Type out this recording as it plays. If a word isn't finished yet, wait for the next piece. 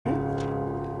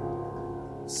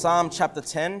Psalm chapter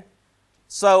 10.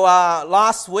 So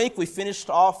last week we finished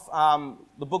off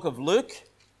the book of Luke.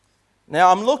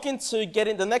 Now I'm looking to get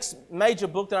in, the next major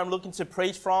book that I'm looking to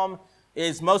preach from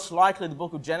is most likely the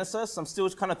book of Genesis. I'm still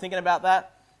kind of thinking about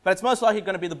that, but it's most likely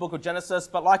going to be the book of Genesis.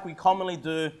 But like we commonly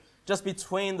do, just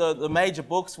between the major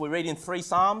books, we're reading 3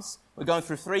 Psalms. We're going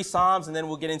through 3 Psalms and then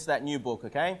we'll get into that new book,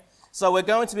 okay? So we're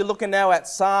going to be looking now at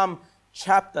Psalm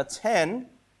chapter 10,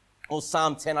 or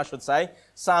Psalm 10 I should say.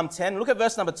 Psalm 10, look at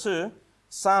verse number 2.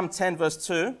 Psalm 10 verse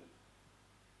 2.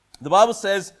 The Bible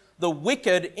says, "The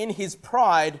wicked in his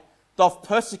pride doth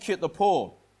persecute the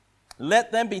poor.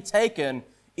 Let them be taken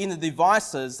in the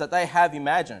devices that they have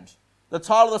imagined." The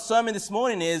title of the sermon this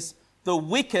morning is, "The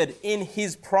wicked in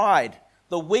his pride."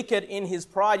 The wicked in his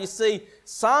pride. You see,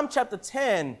 Psalm chapter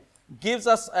 10 gives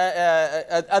us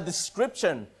a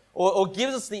description or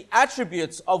gives us the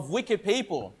attributes of wicked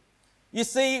people. You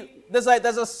see, there's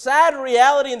a sad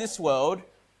reality in this world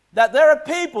that there are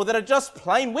people that are just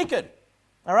plain wicked.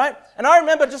 All right? And I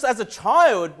remember just as a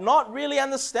child not really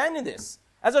understanding this.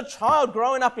 As a child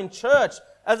growing up in church,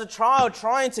 as a child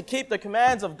trying to keep the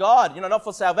commands of God, not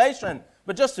for salvation,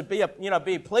 but just to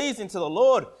be pleasing to the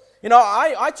Lord.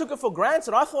 I took it for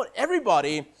granted. I thought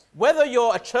everybody, whether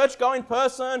you're a church-going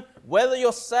person, whether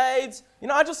you're saved,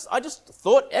 I just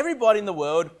thought everybody in the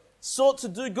world sought to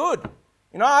do good.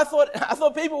 I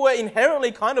thought people were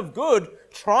inherently kind of good,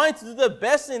 trying to do their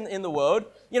best in the world.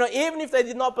 Even if they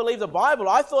did not believe the Bible,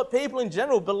 I thought people in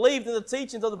general believed in the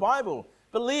teachings of the Bible,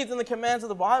 believed in the commands of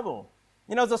the Bible.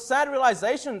 It's a sad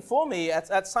realization for me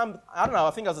at some, I don't know,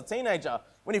 I think I was a teenager,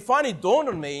 when it finally dawned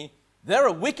on me, there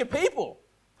are wicked people.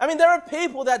 There are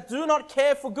people that do not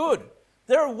care for good.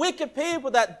 There are wicked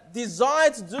people that desire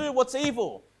to do what's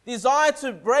evil, desire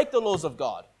to break the laws of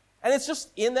God. And it's just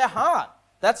in their heart.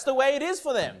 That's the way it is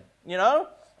for them,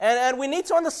 And we need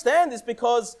to understand this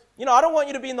because, I don't want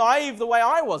you to be naive the way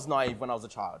I was naive when I was a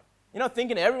child.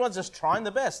 Thinking everyone's just trying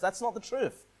the best. That's not the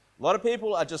truth. A lot of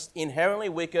people are just inherently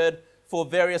wicked for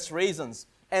various reasons.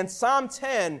 And Psalm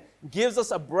 10 gives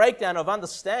us a breakdown of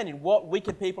understanding what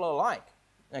wicked people are like,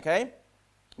 okay?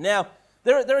 Now,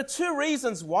 there are 2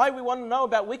 reasons why we want to know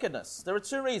about wickedness. There are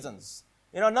 2 reasons.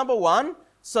 Number 1,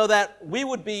 so that we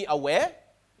would be aware.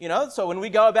 So when we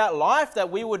go about life, that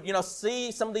we would,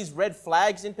 see some of these red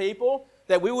flags in people,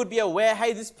 that we would be aware,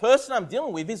 hey, this person I'm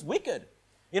dealing with is wicked.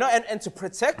 And to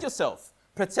protect yourself,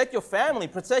 protect your family,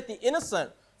 protect the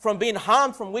innocent from being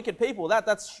harmed from wicked people.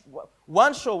 That's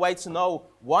one sure way to know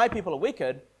why people are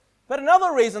wicked. But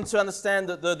another reason to understand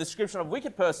the description of a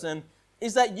wicked person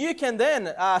is that you can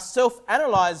then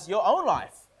self-analyze your own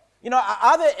life.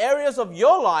 Are there areas of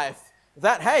your life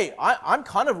that, hey, I'm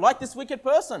kind of like this wicked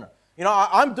person?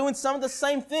 I'm doing some of the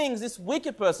same things this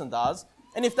wicked person does.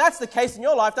 And if that's the case in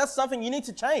your life, that's something you need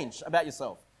to change about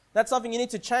yourself. That's something you need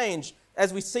to change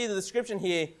as we see the description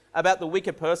here about the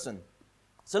wicked person.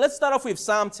 So let's start off with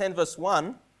Psalm 10 verse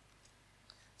 1.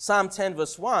 Psalm 10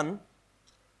 verse 1.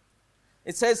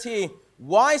 It says here,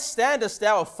 "Why standest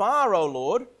thou afar, O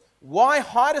Lord? Why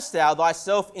hidest thou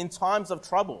thyself in times of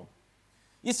trouble?"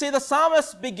 You see, the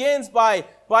psalmist begins by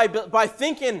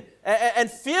thinking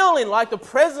and feeling like the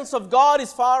presence of God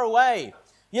is far away.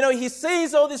 He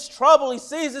sees all this trouble, he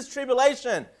sees this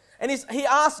tribulation, and he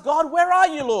asks God, "Where are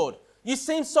you, Lord? You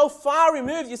seem so far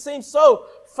removed, you seem so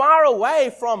far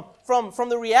away from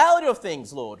the reality of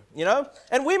things, Lord."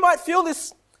 And we might feel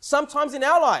this sometimes in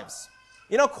our lives.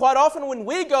 Quite often when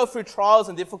we go through trials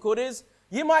and difficulties,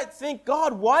 you might think,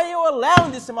 "God, why are you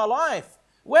allowing this in my life?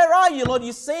 Where are you, Lord?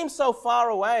 You seem so far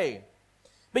away."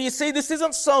 But you see, this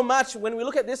isn't so much, when we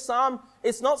look at this psalm,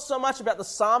 it's not so much about the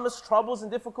psalmist's troubles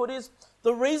and difficulties.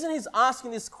 The reason he's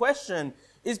asking this question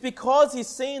is because he's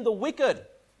seeing the wicked.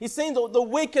 He's seeing the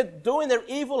wicked doing their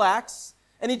evil acts,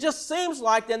 and it just seems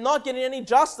like they're not getting any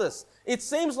justice. It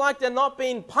seems like they're not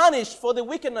being punished for their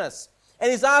wickedness.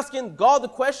 And he's asking God the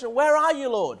question, "Where are you,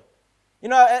 Lord?"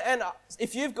 And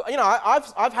if you've got,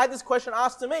 I've had this question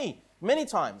asked to me many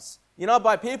times.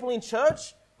 By people in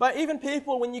church, but even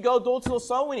people when you go door-to-door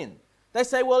soul winning. They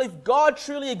say, well, if God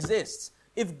truly exists,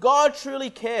 if God truly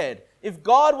cared, if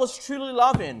God was truly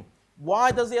loving,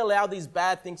 why does he allow these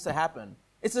bad things to happen?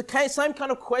 It's the same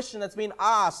kind of question that's been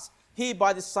asked here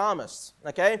by the psalmist,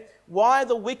 okay? Why are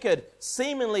the wicked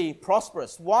seemingly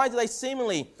prosperous? Why do they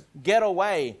seemingly get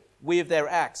away with their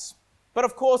acts? But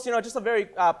of course, just a very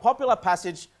popular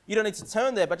passage, you don't need to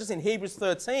turn there, but just in Hebrews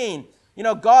 13,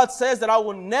 God says that I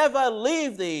will never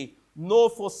leave thee nor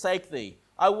forsake thee.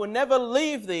 I will never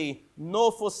leave thee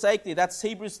nor forsake thee. That's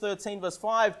Hebrews 13 verse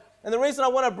 5. And the reason I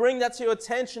want to bring that to your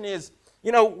attention is,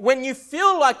 when you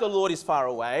feel like the Lord is far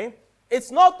away, it's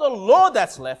not the Lord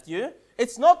that's left you.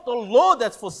 It's not the Lord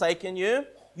that's forsaken you.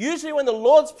 Usually when the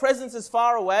Lord's presence is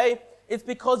far away, it's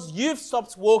because you've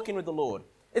stopped walking with the Lord.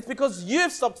 It's because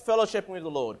you've stopped fellowshipping with the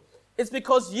Lord. It's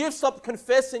because you've stopped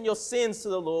confessing your sins to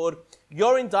the Lord.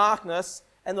 You're in darkness,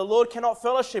 and the Lord cannot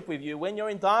fellowship with you when you're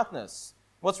in darkness.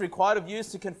 What's required of you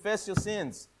is to confess your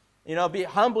sins.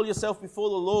 Humble yourself before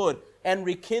the Lord and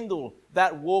rekindle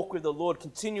that walk with the Lord.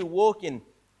 Continue walking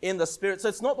in the Spirit. So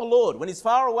it's not the Lord. When He's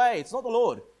far away, it's not the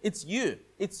Lord. It's you.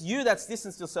 It's you that's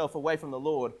distanced yourself away from the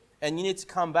Lord. And you need to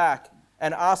come back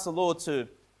and ask the Lord to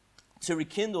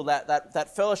rekindle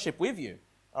that fellowship with you.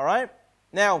 All right?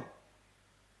 Now,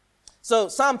 so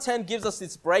Psalm 10 gives us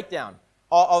this breakdown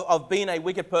of being a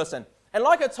wicked person. And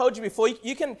like I told you before,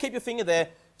 you can keep your finger there.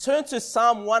 Turn to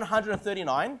Psalm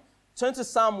 139. Turn to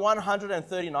Psalm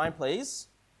 139, please.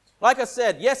 Like I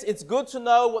said, yes, it's good to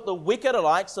know what the wicked are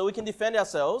like so we can defend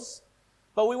ourselves.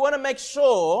 But we want to make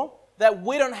sure that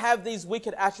we don't have these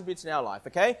wicked attributes in our life,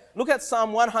 okay? Look at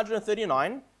Psalm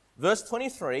 139, verse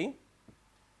 23.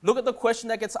 Look at the question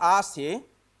that gets asked here,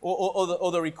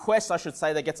 or the request, I should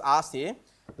say, that gets asked here.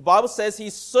 The Bible says, He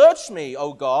searched me,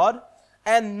 O God,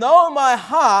 and know my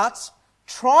heart,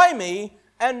 try me,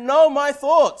 and know my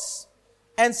thoughts,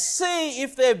 and see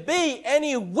if there be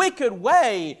any wicked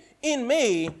way in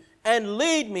me, and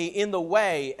lead me in the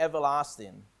way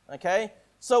everlasting. Okay?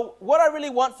 So what I really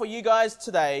want for you guys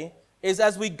today is,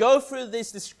 as we go through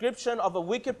this description of a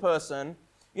wicked person,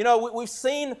 we've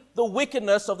seen the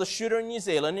wickedness of the shooter in New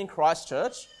Zealand in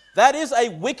Christchurch. That is a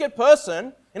wicked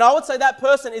person. I would say that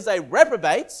person is a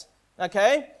reprobate.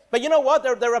 Okay? But you know what?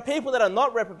 There are people that are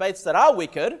not reprobates that are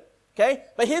wicked. Okay?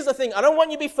 But here's the thing. I don't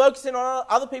want you to be focusing on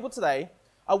other people today.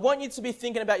 I want you to be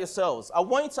thinking about yourselves. I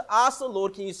want you to ask the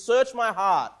Lord, can you search my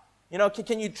heart?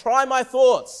 Can you try my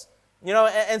thoughts?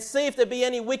 And see if there be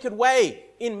any wicked way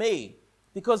in me.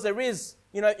 Because there is,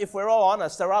 if we're all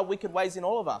honest, there are wicked ways in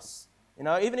all of us.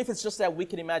 Even if it's just our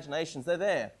wicked imaginations, they're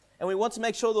there. And we want to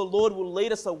make sure the Lord will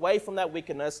lead us away from that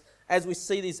wickedness as we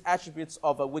see these attributes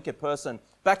of a wicked person.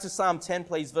 Back to Psalm 10,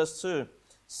 please, verse 2.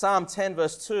 Psalm 10,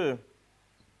 verse 2.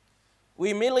 We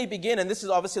immediately begin, and this is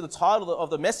obviously the title of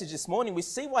the message this morning, we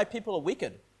see why people are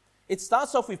wicked. It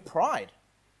starts off with pride.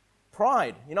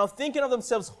 Pride. Thinking of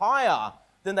themselves higher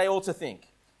than they ought to think.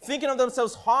 Thinking of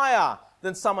themselves higher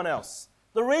than someone else.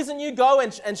 The reason you go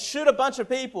and shoot a bunch of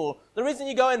people, the reason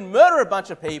you go and murder a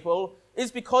bunch of people, is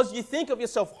because you think of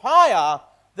yourself higher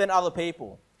than other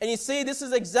people. And you see, this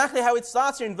is exactly how it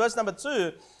starts here in verse number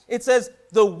 2. It says,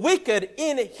 the wicked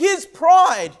in his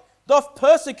pride doth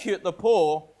persecute the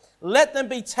poor. Let them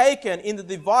be taken in the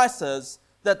devices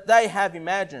that they have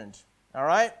imagined. All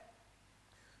right?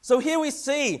 So here we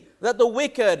see that the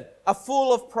wicked are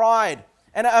full of pride.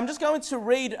 And I'm just going to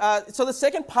read, so the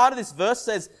second part of this verse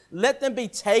says, let them be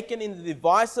taken in the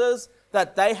devices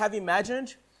that they have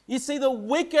imagined. You see, the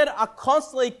wicked are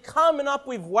constantly coming up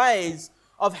with ways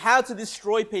of how to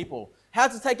destroy people, how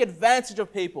to take advantage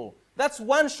of people. That's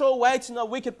one sure way to know a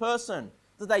wicked person,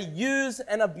 that they use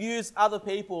and abuse other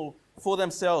people for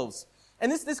themselves.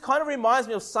 And this kind of reminds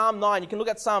me of Psalm 9. You can look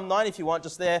at Psalm 9 if you want,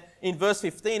 just there in verse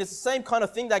 15. It's the same kind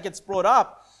of thing that gets brought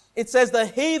up. It says, the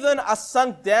heathen are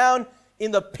sunk down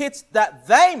in the pits that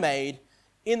they made,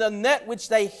 in the net which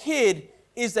they hid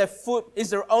is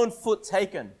their own foot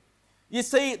taken. You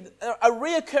see, a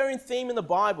reoccurring theme in the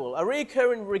Bible, a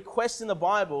reoccurring request in the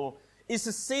Bible is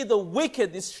to see the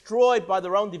wicked destroyed by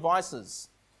their own devices.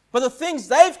 But the things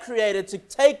they've created to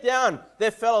take down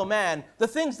their fellow man, the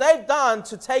things they've done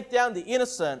to take down the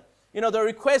innocent, the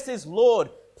request is, Lord,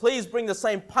 please bring the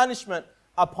same punishment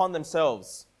upon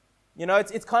themselves.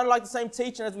 It's kind of like the same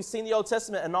teaching as we see in the Old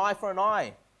Testament, an eye for an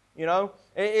eye.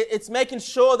 It's making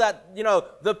sure that,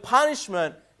 the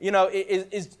punishment,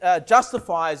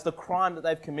 justifies the crime that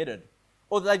they've committed.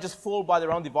 Or that they just fall by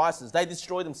their own devices. They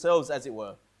destroy themselves, as it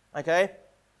were. Okay?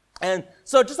 And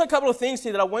so just a couple of things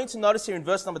here that I want you to notice here in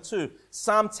verse number 2,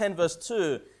 Psalm 10 verse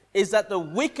 2, is that the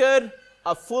wicked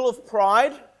are full of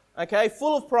pride. Okay?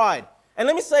 Full of pride. And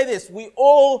let me say this, we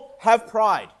all have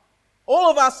pride. All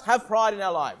of us have pride in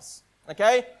our lives.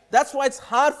 Okay? That's why it's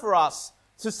hard for us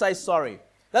to say sorry.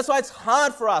 That's why it's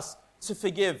hard for us to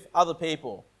forgive other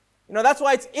people. That's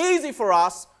why it's easy for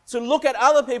us to look at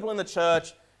other people in the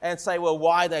church and say, well,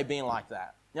 why are they being like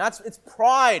that? It's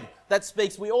pride that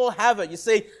speaks. We all have it. You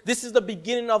see, this is the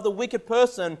beginning of the wicked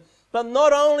person. But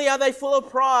not only are they full of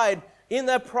pride, in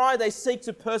their pride they seek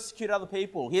to persecute other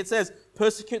people. Here it says,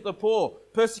 persecute the poor,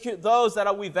 persecute those that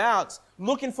are without,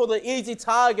 looking for the easy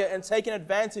target and taking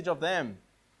advantage of them.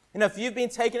 If you've been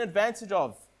taken advantage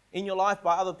of in your life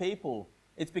by other people,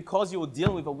 it's because you were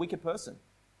dealing with a wicked person.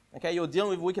 Okay, you're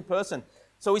dealing with a wicked person.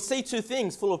 So we see two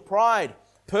things, full of pride.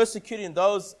 persecuting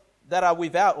those that are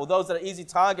without, or those that are easy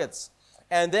targets,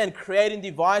 and then creating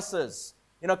devices,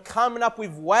 coming up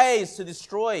with ways to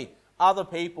destroy other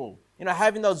people,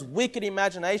 having those wicked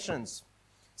imaginations.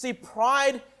 See,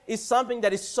 pride is something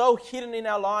that is so hidden in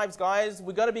our lives, guys.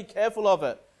 We've got to be careful of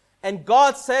it. And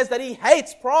God says that He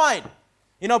hates pride.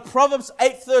 Proverbs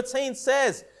 8:13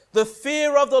 says, the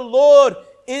fear of the Lord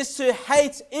is to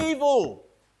hate evil,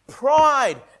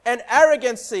 pride and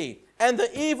arrogancy, and the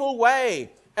evil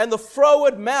way, and the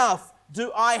froward mouth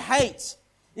do I hate.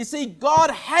 You see,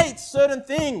 God hates certain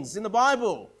things in the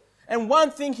Bible. And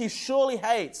one thing He surely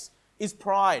hates is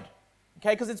pride.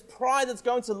 Okay, because it's pride that's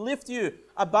going to lift you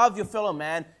above your fellow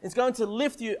man. It's going to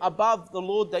lift you above the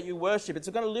Lord that you worship. It's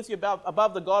going to lift you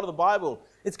above the God of the Bible.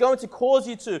 It's going to cause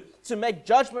you to make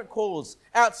judgment calls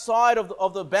outside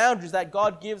of the boundaries that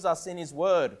God gives us in His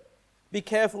Word. Be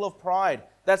careful of pride.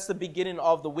 That's the beginning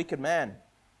of the wicked man.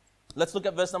 Let's look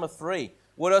at verse number 3.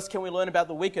 What else can we learn about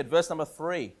the wicked? Verse number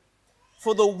 3.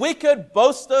 For the wicked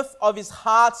boasteth of his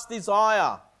heart's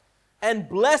desire, and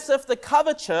blesseth the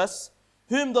covetous,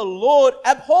 whom the Lord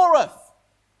abhorreth.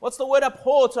 What's the word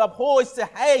abhor? To abhor is to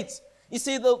hate. You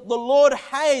see, the Lord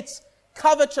hates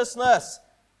covetousness.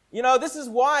 This is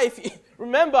why,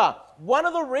 remember, one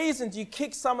of the reasons you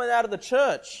kick someone out of the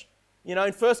church, in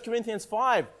 1 Corinthians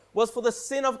 5, was for the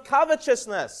sin of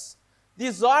covetousness,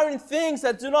 desiring things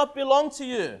that do not belong to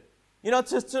you.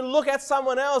 To look at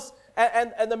someone else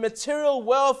and the material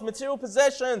wealth, material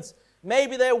possessions,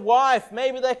 maybe their wife,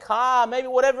 maybe their car, maybe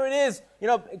whatever it is,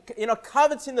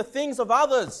 coveting the things of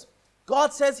others.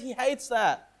 God says He hates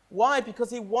that. Why? Because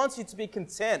He wants you to be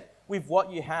content with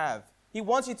what you have. He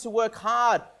wants you to work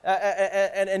hard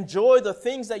and enjoy the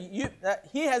things that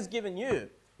He has given you,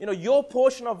 your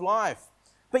portion of life.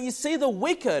 But you see, the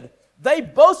wicked, they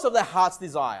boast of their heart's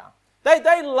desire.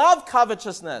 They love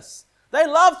covetousness. They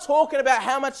love talking about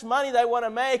how much money they want to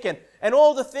make and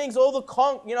all the things, all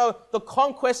the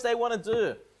conquest they want to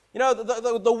do.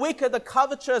 The wicked, the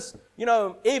covetous,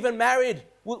 even married,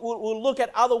 will look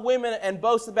at other women and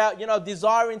boast about,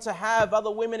 desiring to have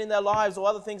other women in their lives or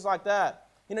other things like that.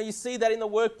 You see that in the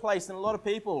workplace, and a lot of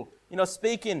people,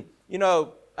 speaking,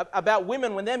 about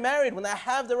women when they're married, when they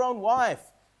have their own wife.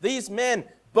 These men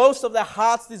boast of their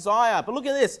heart's desire. But look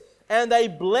at this. And they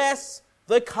bless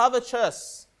the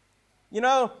covetous.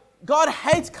 God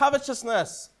hates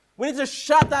covetousness. We need to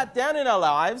shut that down in our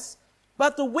lives.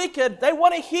 But the wicked, they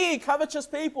want to hear covetous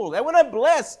people. They want to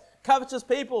bless covetous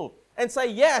people and say,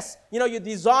 yes, your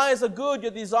desires are good,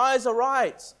 your desires are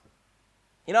right.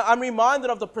 I'm reminded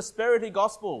of the prosperity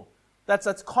gospel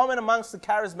that's common amongst the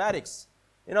charismatics.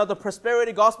 The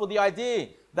prosperity gospel, the idea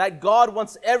that God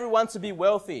wants everyone to be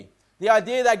wealthy. The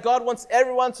idea that God wants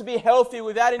everyone to be healthy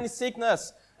without any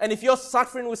sickness. And if you're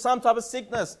suffering with some type of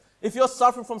sickness, if you're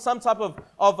suffering from some type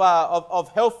of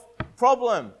health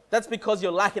problem, that's because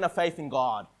you're lacking a faith in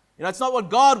God. It's not what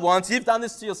God wants. You've done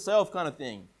this to yourself kind of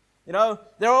thing.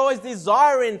 They're always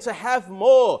desiring to have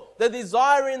more. They're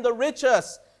desiring the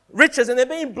riches, and they're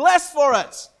being blessed for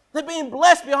it. They're being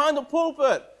blessed behind the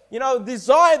pulpit.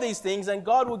 Desire these things, and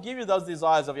God will give you those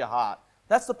desires of your heart.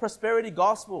 That's the prosperity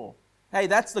gospel. Hey,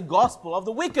 that's the gospel of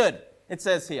the wicked, it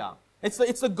says here. It's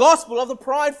the gospel of the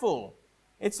prideful.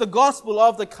 It's the gospel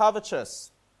of the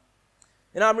covetous.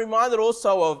 I'm reminded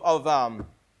also of now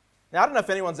I don't know if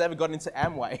anyone's ever gotten into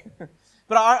Amway,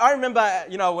 but I remember,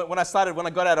 when I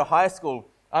got out of high school,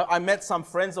 I met some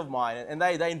friends of mine, and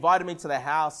they invited me to their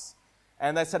house,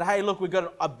 and they said, hey, look, we've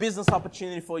got a business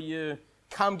opportunity for you.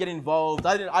 Come get involved.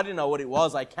 I didn't know what it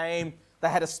was. I came. They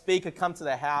had a speaker come to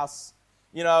their house,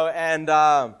 and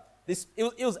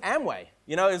it was Amway.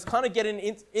 It was kind of getting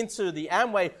into the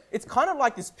Amway. It's kind of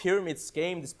like this pyramid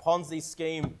scheme, this Ponzi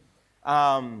scheme,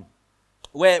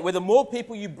 where the more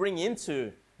people you bring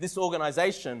into this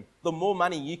organization, the more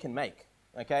money you can make.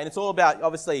 Okay, and it's all about,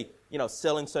 obviously,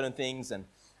 selling certain things. And,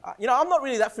 I'm not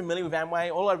really that familiar with Amway.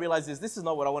 All I realize is this is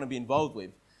not what I want to be involved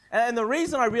with. And the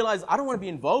reason I realized I don't want to be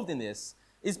involved in this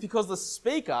is because the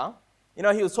speaker, he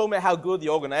was talking about how good the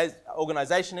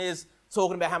organization is,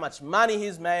 talking about how much money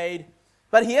he's made.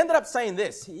 But he ended up saying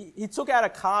this. He took out a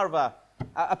car of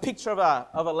a picture of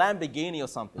a Lamborghini or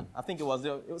something. I think it was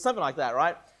something like that,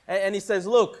 right? And he says,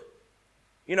 look,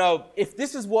 if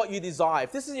this is what you desire,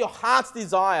 if this is your heart's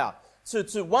desire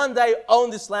to one day own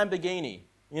this Lamborghini,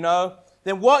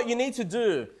 then what you need to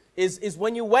do is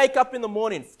when you wake up in the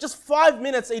morning, just 5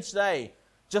 minutes each day,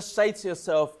 just say to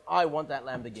yourself, I want that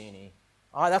Lamborghini.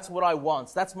 That's what I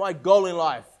want. That's my goal in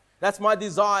life. That's my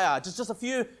desire. Just a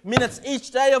few minutes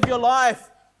each day of your life,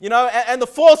 and the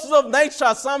forces of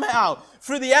nature somehow,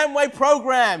 through the Amway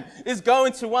program, is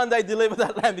going to one day deliver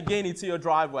that Lamborghini to your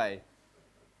driveway.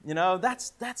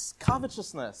 That's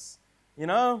covetousness.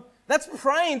 That's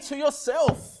praying to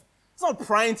yourself. It's not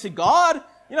praying to God.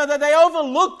 That they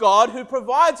overlook God who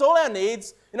provides all our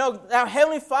needs. Our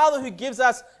Heavenly Father who gives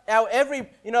us our every,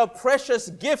 precious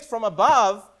gift from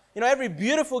above. Every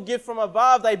beautiful gift from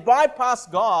above. They bypass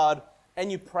God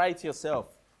and you pray to yourself.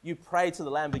 You pray to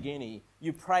the Lamborghini.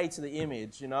 You pray to the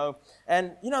image,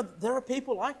 And, there are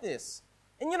people like this.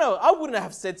 And, I wouldn't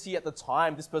have said to you at the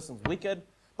time, this person's wicked.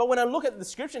 But when I look at the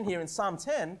description here in Psalm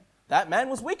 10, that man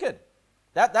was wicked.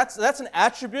 That's an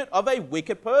attribute of a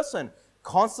wicked person.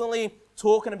 Constantly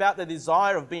talking about the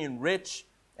desire of being rich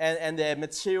and their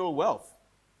material wealth.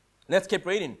 Let's keep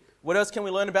reading. What else can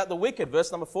we learn about the wicked?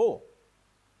 Verse number 4.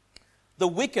 The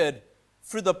wicked,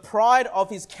 through the pride of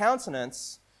his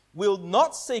countenance, will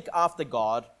not seek after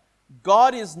God.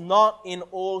 God is not in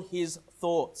all his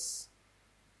thoughts.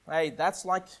 Hey, that's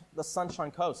like the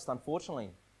Sunshine Coast,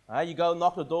 unfortunately. You go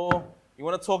knock the door. You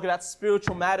want to talk about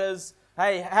spiritual matters.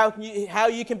 Hey, how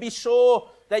you can be sure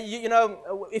that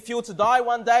if you were to die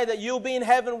one day, that you'll be in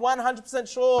heaven 100%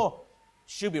 sure.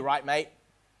 She'll be right, mate.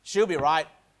 She'll be right.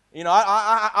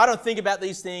 I don't think about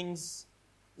these things.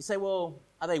 You say, well,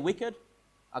 are they wicked?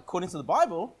 According to the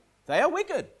Bible, they are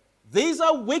wicked. These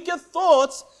are wicked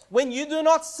thoughts when you do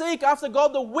not seek after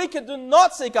God. The wicked do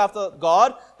not seek after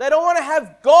God. They don't want to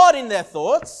have God in their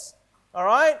thoughts. All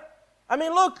right? I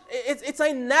mean, look, it's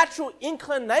a natural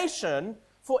inclination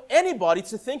for anybody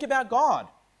to think about God.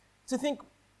 To think,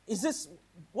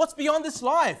 what's beyond this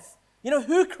life?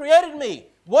 Who created me?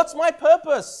 What's my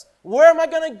purpose? Where am I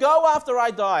going to go after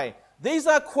I die? These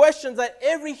are questions that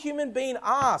every human being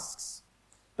asks.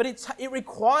 But it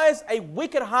requires a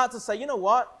wicked heart to say, you know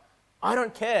what? I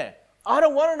don't care. I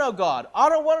don't want to know God. I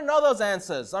don't want to know those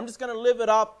answers. I'm just going to live it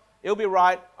up. It'll be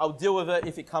right. I'll deal with it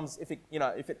if it comes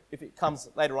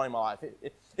later on in my life.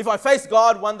 If I face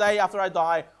God one day after I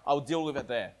die, I'll deal with it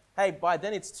there. Hey, by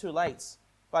then it's too late.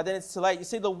 By then it's too late. You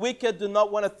see, the wicked do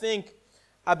not want to think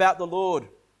about the Lord.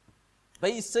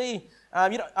 But you see,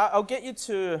 I'll get you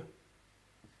to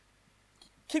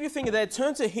keep your finger there.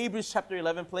 Turn to Hebrews chapter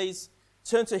 11, please.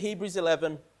 Turn to Hebrews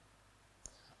 11.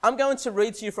 I'm going to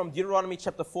read to you from Deuteronomy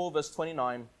chapter 4, verse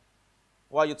 29,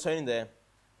 while you're turning there.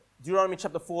 Deuteronomy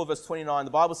chapter 4, verse 29,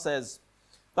 the Bible says,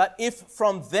 "But if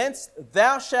from thence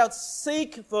thou shalt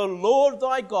seek the Lord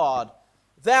thy God,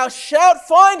 thou shalt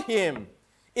find him,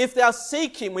 if thou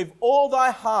seek him with all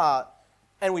thy heart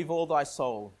and with all thy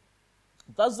soul."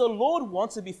 Does the Lord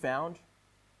want to be found?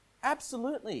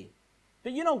 Absolutely.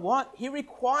 But you know what? He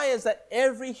requires that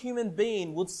every human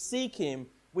being would seek him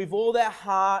with all their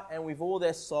heart and with all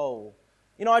their soul.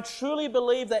 I truly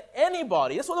believe that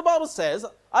anybody, that's what the Bible says,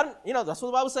 that's what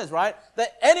the Bible says, right?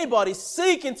 That anybody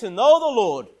seeking to know the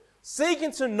Lord,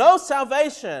 seeking to know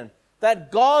salvation,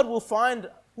 that God will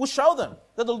show them.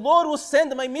 That the Lord will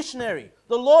send them a missionary.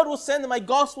 The Lord will send them a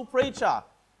gospel preacher.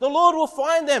 The Lord will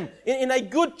find them in a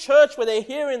good church where they're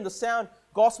hearing the sound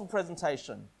gospel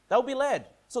presentation. They'll be led.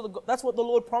 So that's what the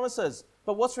Lord promises.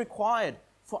 But what's required?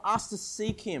 For us to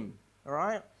seek him. All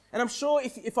right? And I'm sure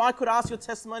if I could ask your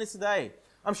testimony today,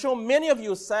 I'm sure many of you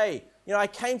will say, I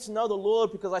came to know the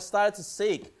Lord because I started to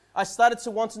seek. I started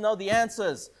to want to know the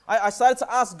answers. I started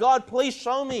to ask God, please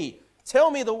show me. Tell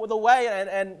me the way.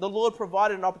 And the Lord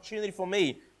provided an opportunity for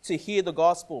me to hear the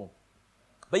gospel.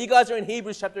 But you guys are in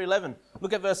Hebrews chapter 11.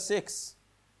 Look at verse 6.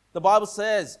 The Bible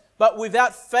says, "But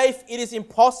without faith it is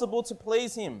impossible to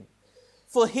please him.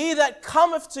 For he that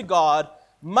cometh to God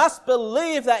must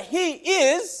believe that he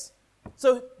is,"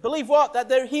 so believe what? That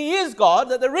he is God,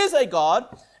 that there is a God,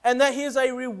 and that he is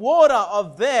a rewarder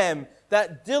of them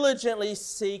that diligently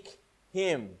seek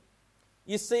him.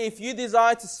 You see, if you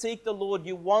desire to seek the Lord,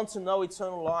 you want to know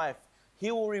eternal life, he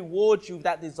will reward you with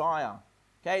that desire.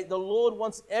 Okay, the Lord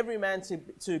wants every man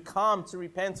to come to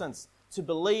repentance, to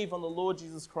believe on the Lord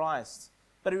Jesus Christ.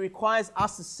 But it requires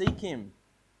us to seek him.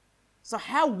 So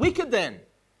how wicked then?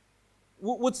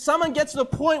 Would someone get to the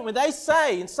point where they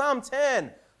say in Psalm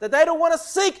 10 that they don't want to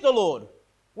seek the Lord?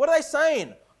 What are they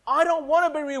saying? I don't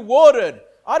want to be rewarded.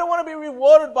 I don't want to be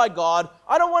rewarded by God.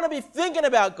 I don't want to be thinking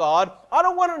about God. I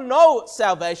don't want to know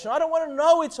salvation. I don't want to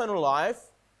know eternal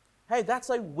life. Hey, that's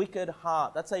a wicked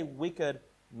heart. That's a wicked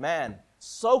man.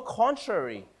 So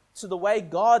contrary to the way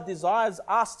God desires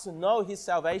us to know his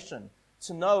salvation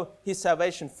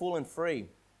full and free.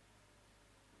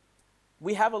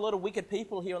 We have a lot of wicked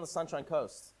people here on the Sunshine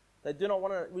Coast. They do not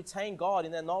want to retain God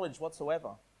in their knowledge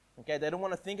whatsoever. Okay, they don't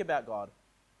want to think about God.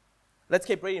 Let's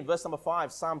keep reading. Verse number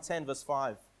 5, Psalm 10, verse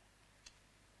 5.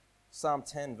 Psalm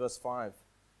 10, verse 5.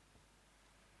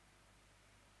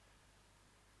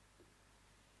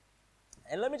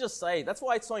 And let me just say, that's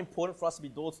why it's so important for us to be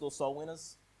door-to-door soul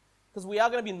winners. because we are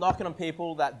going to be knocking on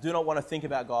people that do not want to think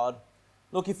about God.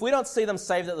 Look, if we don't see them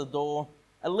saved at the door,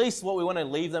 at least what we want to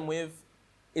leave them with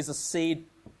is a seed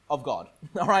of God,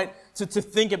 all right? To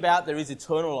think about there is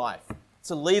eternal life.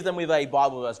 To leave them with a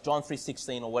Bible verse, John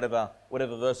 3:16 or whatever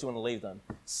verse you want to leave them.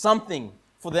 Something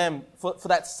for them, for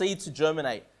that seed to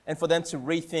germinate and for them to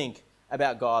rethink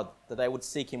about God, that they would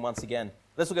seek Him once again.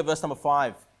 Let's look at verse number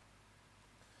 5.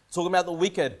 Talking about the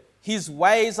wicked. His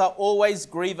ways are always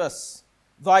grievous.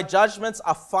 Thy judgments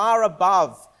are far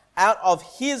above, out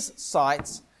of His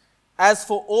sight. As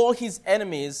for all His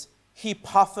enemies, He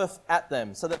puffeth at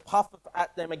them. So that puffeth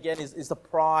at them again is the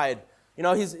pride. You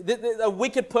know, the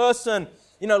wicked person,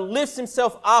 lifts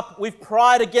himself up with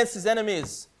pride against his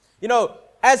enemies.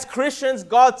 As Christians,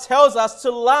 God tells us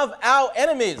to love our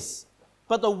enemies.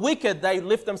 But the wicked, they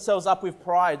lift themselves up with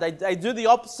pride. They do the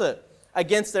opposite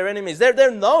against their enemies.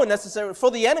 They're known necessarily for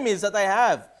the enemies that they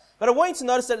have. But I want you to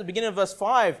notice at the beginning of verse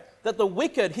 5 that the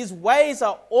wicked, his ways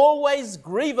are always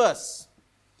grievous.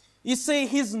 You see,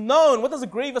 he's known. What does a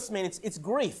grievous mean? It's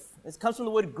grief. It comes from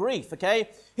the word grief, okay?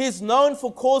 He's known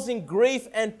for causing grief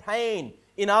and pain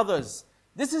in others.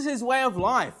 This is his way of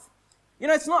life.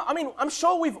 I'm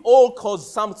sure we've all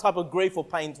caused some type of grief or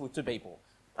pain to people.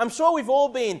 I'm sure we've all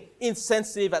been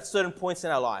insensitive at certain points in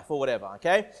our life or whatever,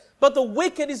 okay? But the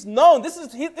wicked is known.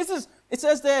 It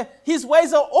says there, his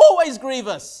ways are always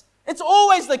grievous. It's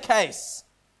always the case.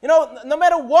 No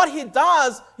matter what he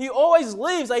does, he always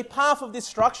leaves a path of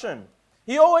destruction.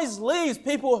 He always leaves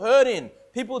people hurting,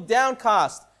 people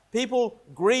downcast, people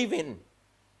grieving.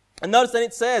 And notice that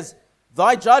it says,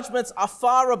 thy judgments are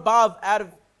far above out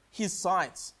of His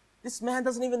sight. This man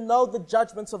doesn't even know the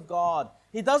judgments of God.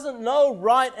 He doesn't know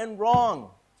right and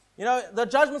wrong. The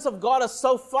judgments of God are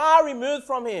so far removed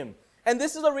from him. And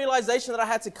this is a realization that I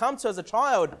had to come to as a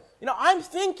child. I'm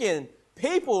thinking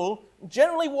people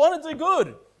generally want to do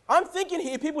good. I'm thinking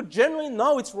here people generally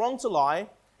know it's wrong to lie,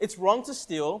 it's wrong to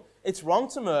steal, it's wrong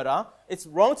to murder, it's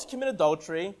wrong to commit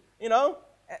adultery.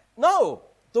 No,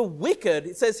 the wicked,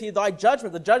 it says here,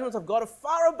 the judgments of God are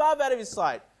far above out of His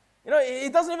sight. He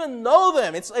doesn't even know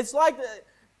them. It's like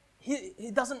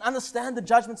he doesn't understand the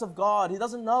judgments of God. He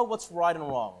doesn't know what's right and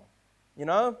wrong.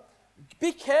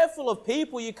 Be careful of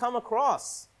people you come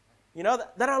across,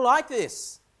 that are like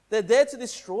this. They're there to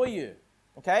destroy you,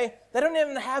 okay? They don't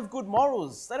even have good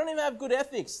morals. They don't even have good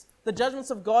ethics. The judgments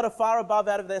of God are far above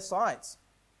out of their sight.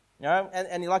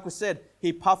 And like we said,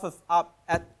 He puffeth up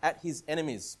at His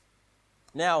enemies.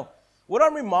 Now, what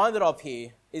I'm reminded of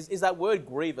here is that word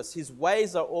grievous. His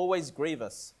ways are always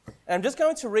grievous. And I'm just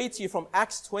going to read to you from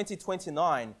Acts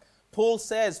 20:29. Paul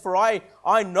says, for I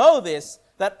know this,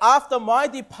 that after my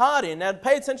departing, and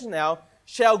pay attention now,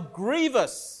 shall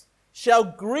grievous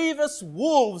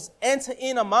wolves enter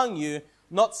in among you,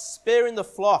 not sparing the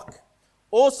flock.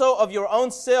 Also of your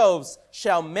own selves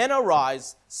shall men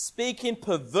arise, speaking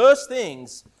perverse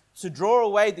things, to draw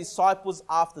away disciples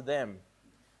after them.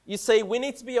 You see, we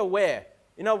need to be aware.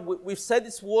 We've said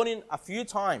this warning a few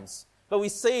times, but we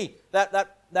see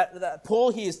that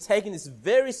Paul here is taking this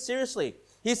very seriously.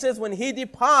 He says when he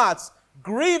departs,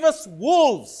 grievous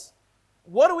wolves.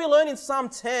 What do we learn in Psalm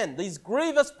 10? These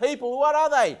grievous people, what are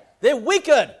they? They're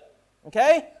wicked,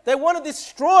 okay? They want to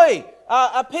destroy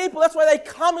people. That's why they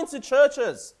come into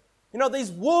churches.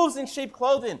 These wolves in sheep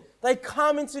clothing, they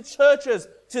come into churches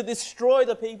to destroy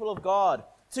the people of God,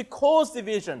 to cause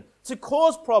division, to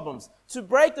cause problems, to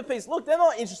break the peace. Look, they're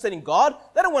not interested in God.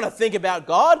 They don't want to think about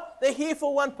God. They're here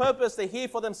for one purpose. They're here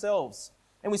for themselves.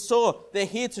 And we saw they're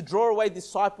here to draw away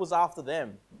disciples after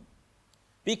them.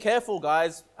 Be careful,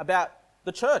 guys, about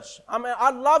the church.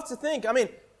 I'd love to think.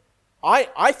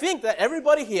 I think that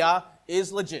everybody here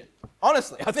is legit.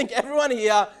 Honestly, I think everyone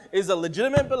here is a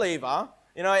legitimate believer.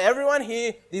 Everyone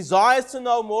here desires to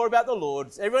know more about the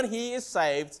Lord. Everyone here is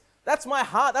saved. That's my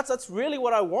heart. That's really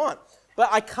what I want. But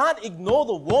I can't ignore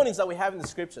the warnings that we have in the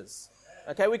Scriptures.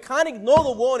 Okay, we can't ignore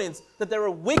the warnings that there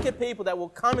are wicked people that will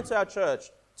come into our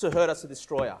church to hurt us, to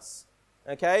destroy us.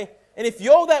 Okay? And if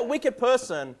you're that wicked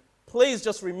person, please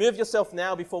just remove yourself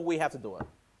now before we have to do it.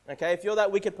 Okay? If you're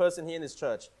that wicked person here in this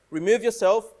church, remove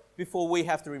yourself before we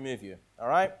have to remove you. All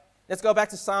right? Let's go back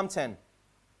to Psalm 10.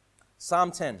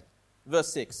 Psalm 10,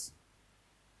 verse 6.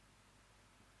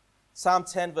 Psalm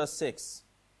 10, verse 6.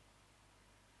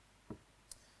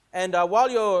 And I'll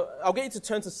get you to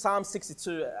turn to Psalm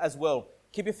 62 as well.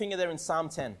 Keep your finger there in Psalm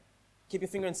 10. Keep your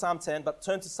finger in Psalm 10, but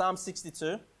turn to Psalm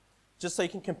 62, just so you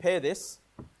can compare this.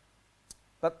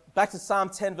 But back to Psalm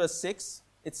 10, verse 6.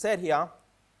 It said here,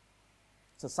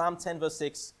 so Psalm 10, verse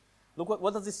 6. Look,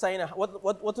 what does it say?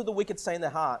 What do the wicked say in their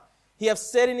heart? He have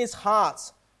said in his heart,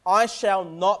 I shall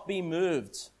not be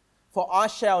moved. for I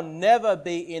shall never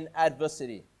be in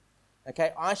adversity.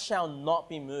 Okay, I shall not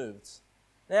be moved.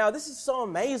 Now, this is so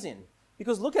amazing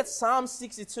because look at Psalm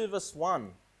 62 verse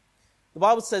 1. The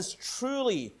Bible says,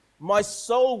 truly, my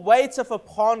soul waiteth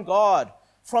upon God.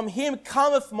 From him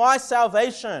cometh my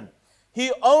salvation.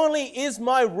 He only is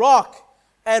my rock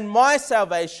and my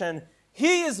salvation.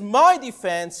 He is my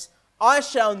defense. I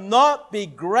shall not be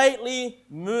greatly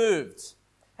moved.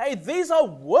 Hey, these are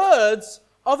words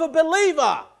of a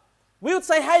believer. We would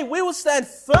say, hey, we will stand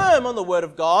firm on the Word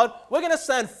of God. We're going to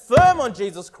stand firm on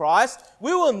Jesus Christ.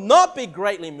 We will not be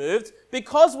greatly moved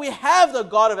because we have the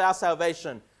God of our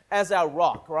salvation as our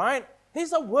rock, right?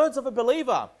 These are words of a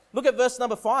believer. Look at verse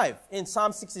number 5 in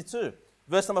Psalm 62.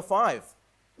 Verse number 5.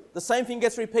 The same thing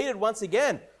gets repeated once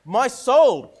again. My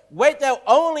soul, wait thou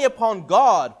only upon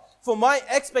God, for my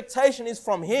expectation is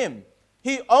from him.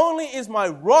 He only is my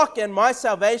rock and my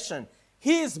salvation.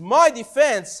 He is my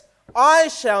defense. I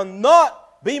shall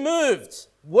not be moved.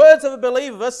 Words of a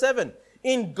believer. Verse 7.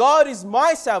 In God is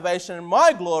my salvation and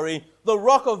my glory, the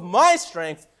rock of my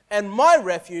strength, and my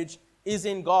refuge is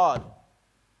in God.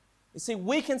 You see,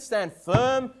 we can stand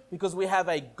firm because we have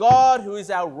a God who is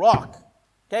our rock.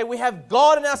 Okay, we have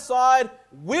God on our side.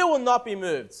 We will not be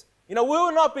moved. We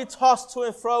will not be tossed to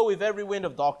and fro with every wind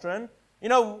of doctrine. We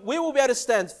will be able to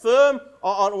stand firm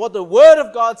on what the Word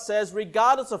of God says,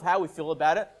 regardless of how we feel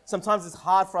about it. Sometimes it's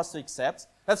hard for us to accept.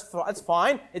 That's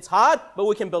fine. It's hard, but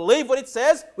we can believe what it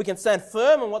says. We can stand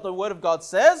firm on what the Word of God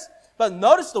says. But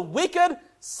notice the wicked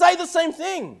say the same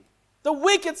thing. The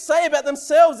wicked say about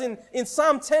themselves in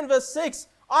Psalm 10 verse 6,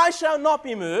 I shall not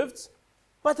be moved.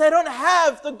 But they don't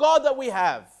have the God that we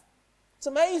have. It's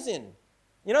amazing.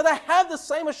 They have the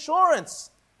same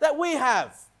assurance that we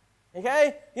have.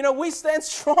 Okay? We stand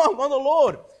strong on the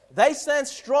Lord. They stand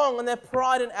strong on their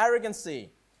pride and arrogancy.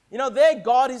 Their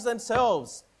God is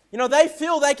themselves. They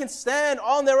feel they can stand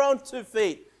on their own 2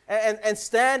 feet and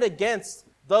stand against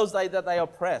those that they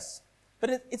oppress.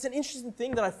 But it's an interesting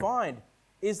thing that I find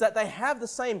is that they have the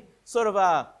same sort of,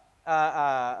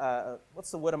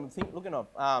 what's the word I'm looking of?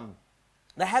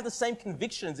 They have the same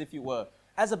convictions, if you were,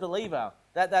 as a believer,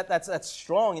 that's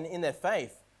strong in their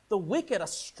faith. The wicked are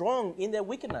strong in their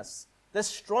wickedness. They're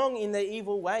strong in their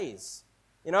evil ways.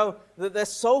 They're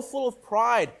so full of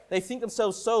pride. They think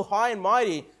themselves so high and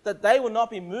mighty that they will not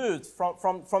be moved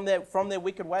from their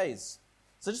wicked ways.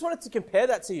 So I just wanted to compare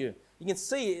that to you. You can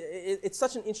see it's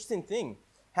such an interesting thing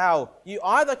how you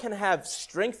either can have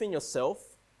strength in yourself,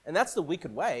 and that's the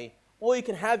wicked way, or you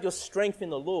can have your strength in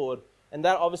the Lord, and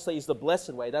that obviously is the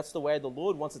blessed way. That's the way the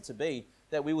Lord wants it to be,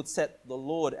 that we would set the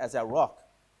Lord as our rock.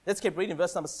 Let's keep reading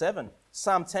verse number 7.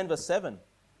 Psalm 10 verse 7.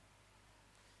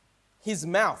 His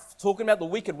mouth, talking about the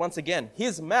wicked once again,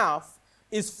 his mouth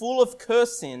is full of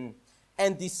cursing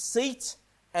and deceit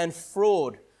and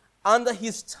fraud. Under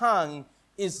his tongue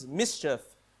is mischief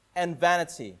and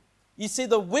vanity. You see,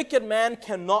 the wicked man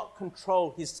cannot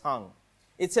control his tongue.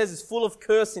 It says it's full of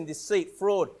cursing, deceit,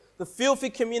 fraud, the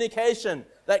filthy communication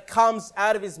that comes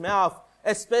out of his mouth,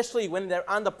 especially when they're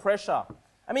under pressure.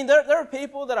 I mean, there are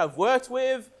people that I've worked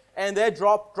with, and they're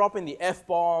dropping the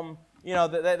F-bomb.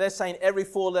 They're saying every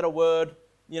 4-letter word,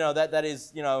 that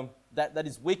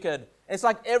is wicked. And it's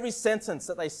like every sentence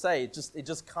that they say, it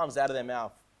just comes out of their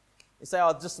mouth. You say,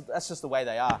 that's just the way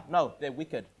they are. No, they're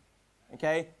wicked.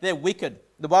 Okay? They're wicked.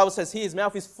 The Bible says his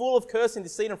mouth is full of cursing,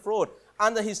 deceit, and fraud.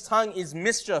 Under his tongue is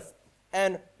mischief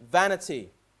and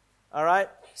vanity. All right?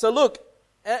 So look,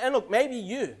 maybe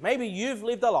you've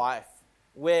lived a life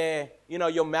where,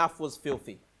 your mouth was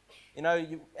filthy.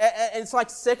 It's like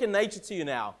second nature to you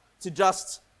now to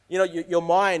just, your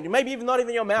mind, maybe even not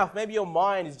even your mouth, maybe your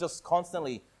mind is just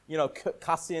constantly,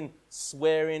 cussing,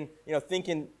 swearing,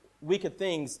 thinking wicked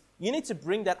things. You need to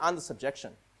bring that under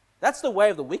subjection. That's the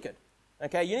way of the wicked.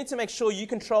 Okay? You need to make sure you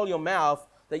control your mouth,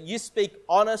 that you speak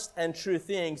honest and true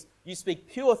things, you speak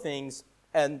pure things,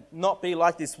 and not be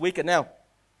like this wicked. Now,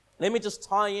 let me just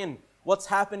tie in what's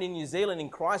happened in New Zealand in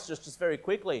Christchurch just very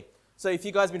quickly. So if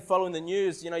you guys have been following the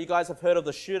news, you guys have heard of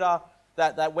the shooter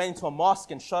that went into a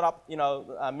mosque and shot up,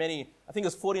 many, I think it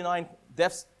was 49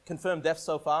 deaths, confirmed deaths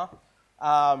so far.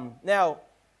 Now,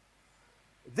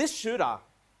 this shooter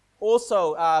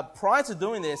also, prior to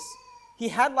doing this, he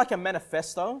had like a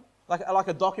manifesto, like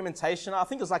a documentation. I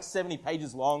think it was like 70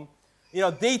 pages long,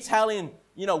 detailing,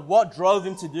 what drove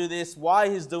him to do this, why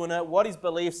he's doing it, what his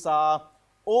beliefs are,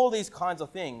 all these kinds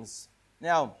of things.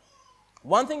 Now,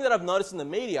 one thing that I've noticed in the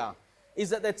media is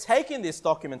that they're taking this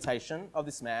documentation of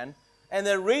this man and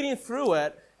they're reading through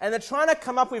it and they're trying to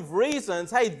come up with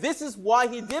reasons. Hey, this is why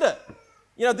he did it.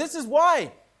 This is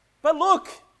why. But look,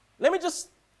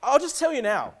 I'll just tell you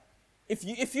now.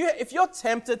 If you're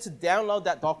tempted to download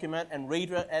that document and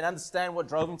read it and understand what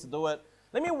drove him to do it,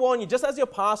 let me warn you, just as your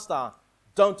pastor,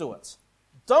 don't do it.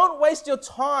 Don't waste your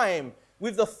time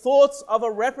with the thoughts of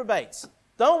a reprobate.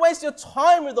 Don't waste your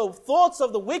time with the thoughts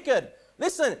of the wicked.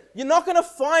 Listen, you're not going to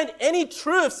find any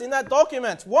truths in that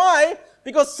document. Why?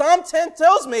 Because Psalm 10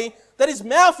 tells me that his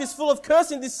mouth is full of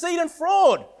cursing, deceit, and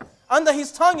fraud. Under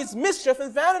his tongue is mischief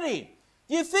and vanity.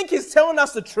 Do you think he's telling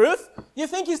us the truth? Do you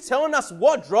think he's telling us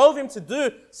what drove him to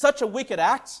do such a wicked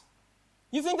act?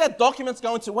 You think that document's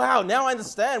going to, wow, now I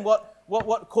understand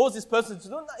what caused this person to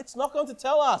do it? No, it's not going to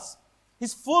tell us.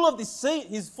 He's full of deceit.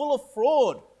 He's full of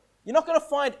fraud. You're not going to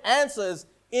find answers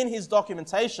in his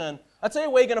documentation. I'll tell you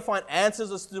where you're going to find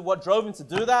answers as to what drove him to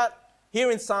do that. Here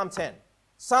in Psalm 10.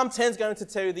 Psalm 10 is going to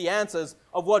tell you the answers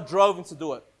of what drove him to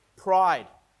do it. Pride.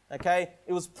 Okay?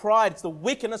 It was pride. It's the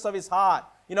wickedness of his heart.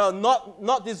 You know,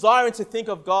 not desiring to think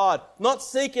of God. Not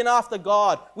seeking after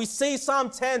God. We see Psalm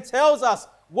 10 tells us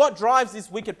what drives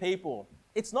these wicked people.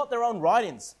 It's not their own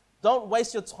writings. Don't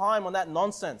waste your time on that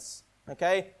nonsense.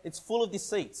 Okay? It's full of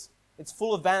deceit. It's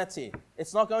full of vanity.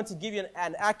 It's not going to give you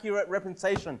an accurate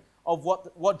representation of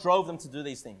what drove them to do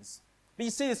these things. But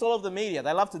you see this all over the media.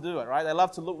 They love to do it, right? They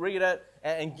love to read it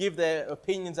and give their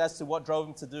opinions as to what drove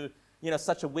them to do, you know,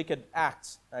 such a wicked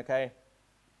act. Okay?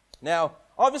 Now,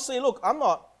 obviously, look, I'm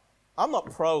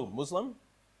not pro-Muslim,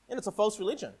 and it's a false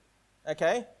religion.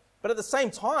 Okay? But at the same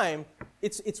time,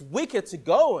 it's wicked to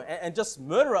go and just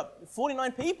murder up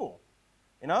 49 people.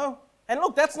 You know? And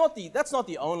look, that's not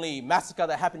the only massacre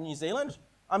that happened in New Zealand.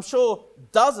 I'm sure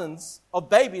dozens of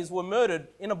babies were murdered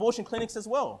in abortion clinics as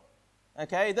well.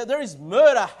 Okay? There is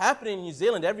murder happening in New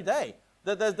Zealand every day.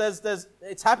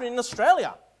 It's happening in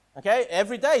Australia. Okay?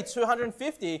 Every day,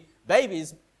 250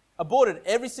 babies aborted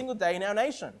every single day in our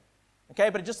nation. Okay?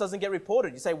 But it just doesn't get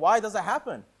reported. You say, why does it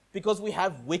happen? Because we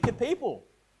have wicked people.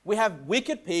 We have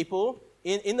wicked people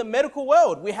in the medical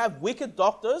world. We have wicked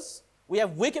doctors. We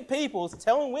have wicked people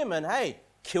telling women, hey,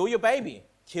 kill your baby.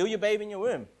 Kill your baby in your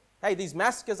womb. Hey, these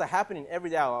massacres are happening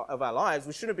every day of our lives.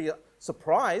 We shouldn't be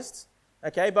surprised,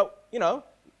 okay? But, you know,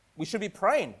 we should be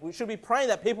praying. We should be praying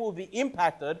that people will be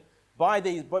impacted by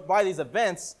these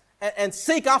events and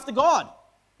seek after God.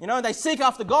 You know, they seek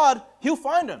after God, he'll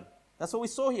find them. That's what we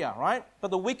saw here, right? But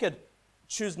the wicked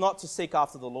choose not to seek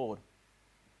after the Lord.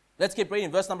 Let's keep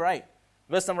reading. Verse number 8.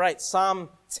 Verse number 8, Psalm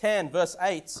 10, verse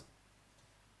 8.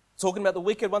 Talking about the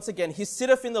wicked once again. He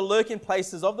sitteth in the lurking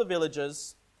places of the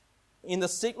villages.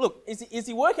 Look, is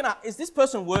he working? Is this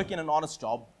person working an honest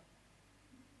job?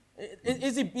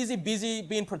 Is he busy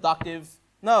being productive?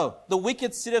 No. The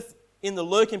wicked sitteth in the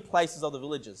lurking places of the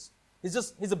villages.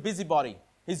 He's a busybody.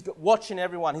 He's watching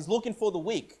everyone. He's looking for the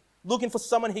weak, looking for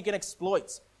someone he can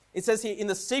exploit. It says here, in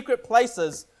the secret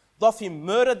places doth he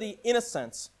murder the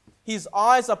innocent. His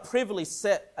eyes are privily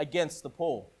set against the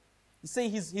poor. You see,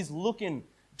 he's looking.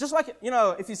 Just like, you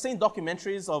know, if you've seen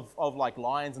documentaries of like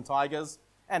lions and tigers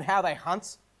and how they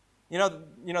hunt,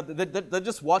 they're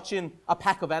just watching a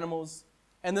pack of animals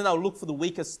and then they'll look for the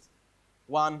weakest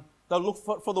one. They'll look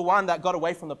for the one that got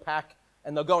away from the pack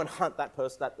and they'll go and hunt that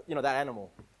person, that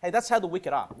animal. Hey, that's how the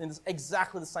wicked are. In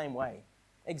exactly the same way.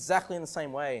 Exactly in the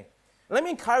same way. And let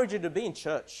me encourage you to be in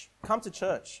church. Come to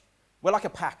church. We're like a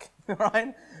pack,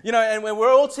 right? You know, and when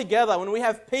we're all together, when we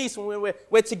have peace, when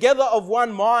we're together of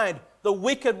one mind, the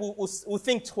wicked will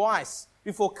think twice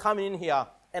before coming in here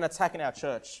and attacking our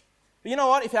church. But you know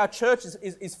what? If our church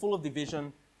is full of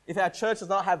division, if our church does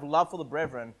not have love for the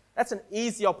brethren, that's an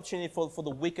easy opportunity for the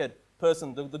wicked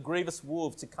person, the grievous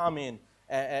wolf, to come in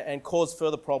and cause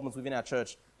further problems within our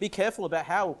church. Be careful about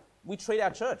how we treat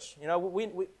our church. You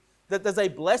know, there's a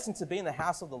blessing to be in the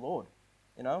house of the Lord.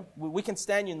 You know, we can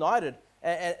stand united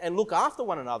and look after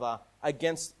one another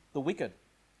against the wicked.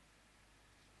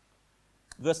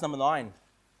 Verse number 9.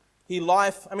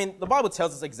 The Bible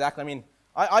tells us exactly.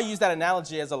 I use that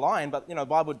analogy as a lion, but, you know, the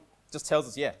Bible just tells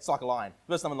us, it's like a lion.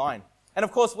 Verse number 9. And,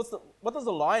 of course, what does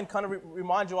the lion kind of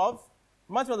remind you of? It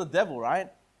reminds me of the devil,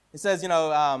 right? It says,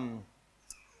 how's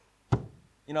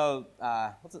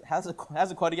it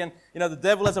quote again? You know, the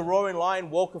devil as a roaring lion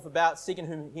walketh about, seeking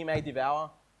whom he may devour.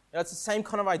 You know, it's the same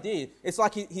kind of idea. It's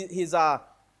like he's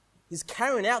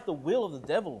carrying out the will of the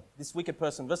devil, this wicked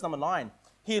person. Verse number 9.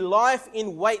 He lieth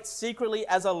in wait secretly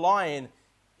as a lion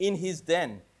in his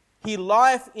den. He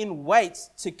lieth in wait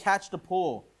to catch the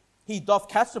poor. He doth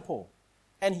catch the poor,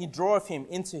 and he draweth him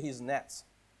into his net.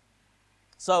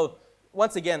 So,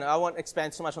 once again, I won't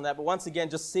expand too much on that, but once again,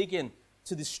 just seeking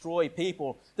to destroy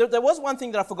people. There was one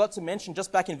thing that I forgot to mention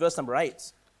just back in verse number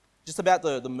 8, just about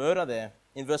the murder there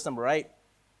in verse number 8.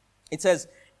 It says,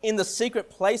 in the secret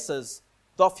places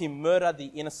doth he murder the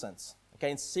innocent.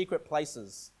 okay, in secret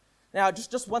places. Now,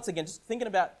 just once again, just thinking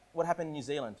about what happened in New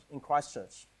Zealand, in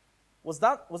Christchurch. Was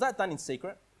that done in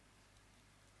secret?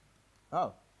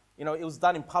 No. You know, it was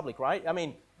done in public, right? I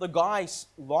mean, the guy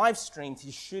live streamed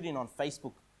his shooting on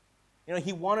Facebook. You know,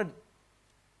 he wanted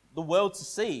the world to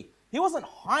see. He wasn't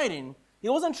hiding. He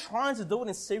wasn't trying to do it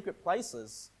in secret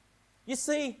places. You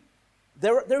see,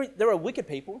 there are wicked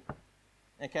people,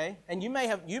 okay? And you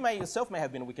yourself may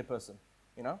have been a wicked person,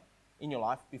 you know, in your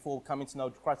life before coming to know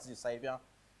Christ as your Savior.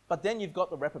 But then you've got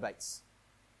the reprobates,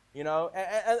 you know.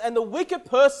 And the wicked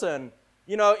person,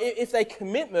 you know, if they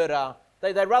commit murder,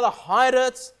 they'd rather hide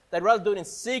it. They'd rather do it in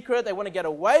secret. They want to get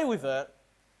away with it.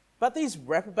 But these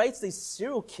reprobates, these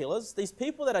serial killers, these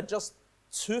people that are just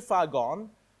too far gone,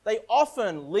 they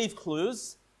often leave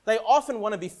clues. They often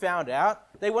want to be found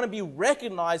out. They want to be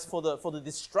recognized for the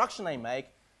destruction they make.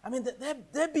 I mean,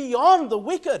 they're beyond the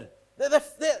wicked.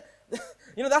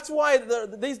 You know, that's why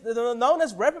they're known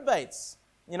as reprobates.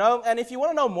 You know, and if you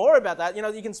want to know more about that, you know,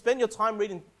 you can spend your time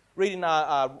reading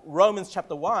Romans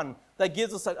chapter 1. That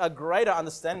gives us a greater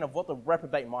understanding of what the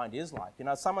reprobate mind is like. You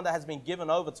know, someone that has been given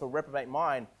over to a reprobate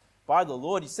mind by the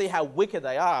Lord, you see how wicked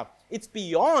they are. It's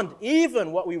beyond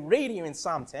even what we read here in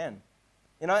Psalm 10.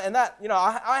 You know, and that, you know,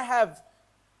 I have,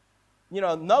 you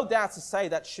know, no doubt to say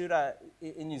that shooter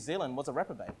in New Zealand was a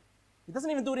reprobate. He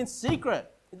doesn't even do it in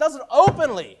secret. He does it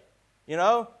openly, you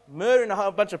know, murdering a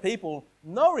whole bunch of people,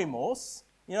 no remorse,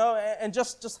 you know, and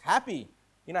just happy,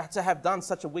 you know, to have done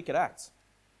such a wicked act.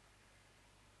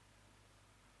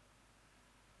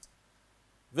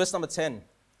 Verse number 10,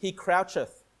 he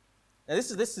croucheth. Now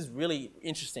this is really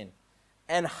interesting.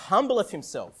 And humbleth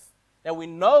himself. Now we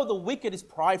know the wicked is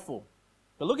prideful.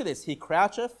 But look at this. He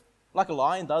croucheth like a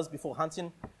lion does before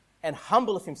hunting, and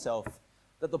humbleth himself,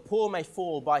 that the poor may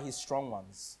fall by his strong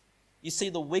ones. You see,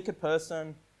 the wicked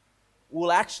person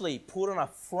will actually put on a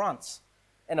front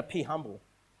and appear humble.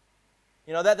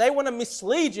 You know, that they want to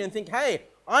mislead you and think, hey,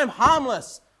 I'm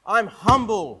harmless, I'm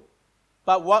humble.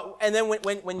 But and then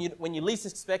when you least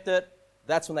expect it,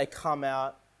 that's when they come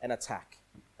out and attack,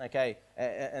 okay,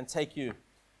 and take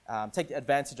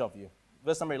advantage of you.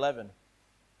 Verse number 11.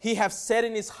 He hath said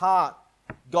in his heart,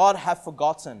 God hath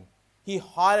forgotten. He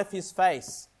hideth his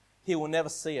face. He will never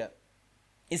see it.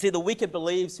 You see, the wicked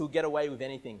believes he'll get away with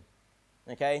anything,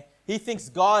 okay? He thinks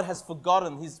God has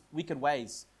forgotten his wicked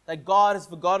ways, that God has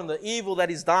forgotten the evil that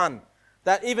he's done,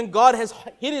 that even God has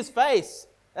hid his face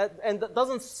and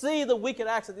doesn't see the wicked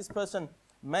acts that this person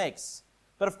makes.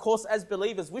 But of course, as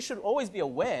believers, we should always be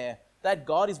aware that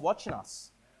God is watching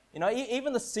us. You know,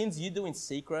 even the sins you do in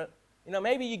secret, you know,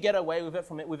 maybe you get away with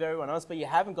it with everyone else, but you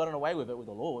haven't gotten away with it with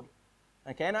the Lord.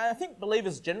 Okay, and I think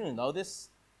believers generally know this.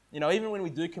 You know, even when we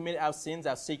do commit our sins,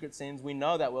 our secret sins, we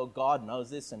know that, well, God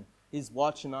knows this and he's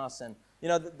watching us. And, you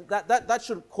know, that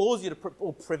should cause you to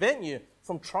or prevent you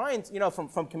from trying, you know,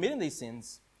 from committing these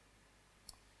sins.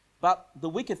 But the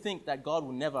wicked think that God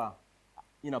will never,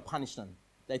 you know, punish them.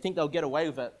 They think they'll get away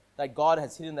with it, that God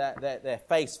has hidden their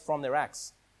face from their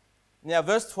acts. Now,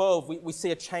 verse 12, we see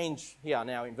a change here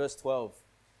now in verse 12.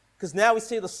 Because now we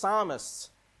see the psalmist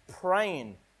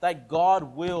praying that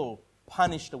God will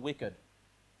punish the wicked.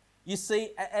 You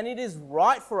see, and it is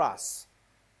right for us.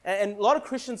 And a lot of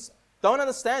Christians don't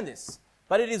understand this,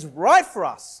 but it is right for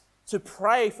us to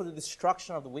pray for the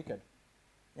destruction of the wicked.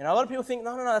 You know, a lot of people think,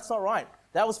 no, that's not right.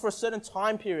 That was for a certain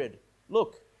time period.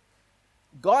 Look,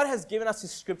 God has given us his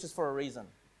scriptures for a reason.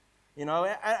 You know,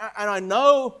 and I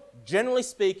know, generally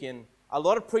speaking, a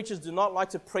lot of preachers do not like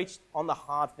to preach on the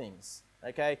hard things.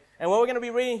 Okay? And what we're going to be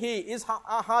reading here is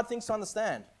hard things to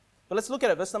understand. But let's look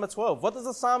at it. Verse number 12. What does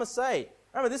the psalmist say?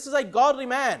 Remember, this is a godly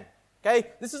man. Okay?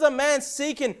 This is a man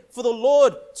seeking for the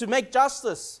Lord to make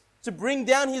justice, to bring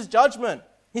down his judgment.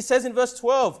 He says in verse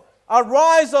 12,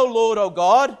 Arise, O Lord, O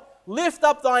God, lift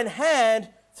up thine hand,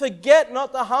 forget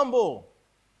not the humble.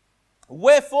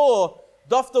 Wherefore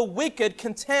doth the wicked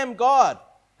contemn God?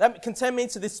 That contemn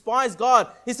means to despise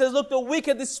God. He says, look, the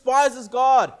wicked despises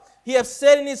God. He hath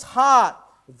said in his heart,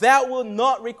 thou wilt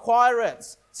not require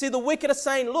it. See, the wicked are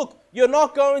saying, look, you're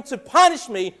not going to punish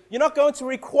me. You're not going to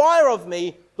require of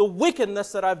me the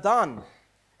wickedness that I've done.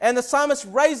 And the psalmist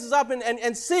raises up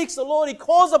and seeks the Lord. He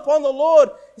calls upon the Lord.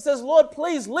 He says, Lord,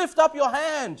 please lift up your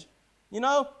hand. You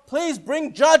know, please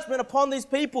bring judgment upon these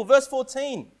people. Verse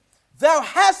 14, thou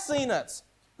hast seen it.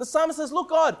 The psalmist says,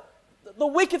 look, God, the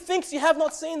wicked thinks you have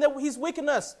not seen his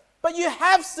wickedness, but you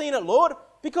have seen it, Lord,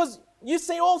 because you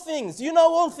see all things. You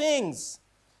know all things.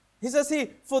 He says here,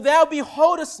 for thou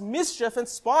beholdest mischief and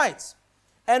spite,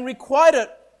 and requite it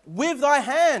with thy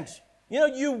hand. You know,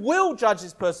 you will judge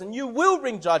this person. You will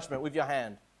bring judgment with your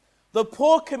hand. The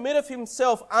poor committeth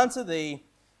himself unto thee.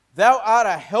 Thou art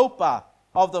a helper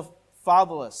of the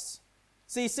fatherless.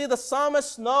 See, the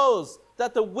psalmist knows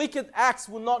that the wicked acts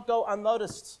will not go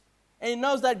unnoticed. And he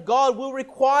knows that God will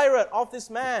require it of this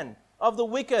man, of the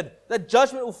wicked, that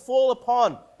judgment will fall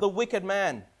upon the wicked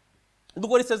man. Look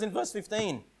what he says in verse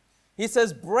 15. He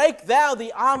says, break thou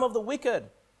the arm of the wicked.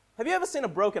 Have you ever seen a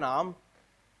broken arm?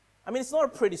 I mean, it's not a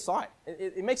pretty sight.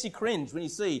 It makes you cringe when you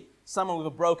see someone with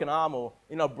a broken arm or,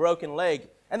 a broken leg.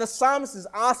 And the psalmist is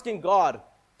asking God,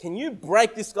 can you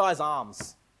break this guy's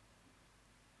arms?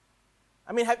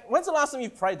 I mean, when's the last time you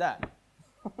prayed that?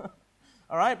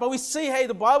 All right, but we see, hey,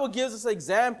 the Bible gives us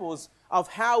examples of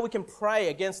how we can pray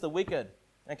against the wicked,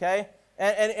 okay?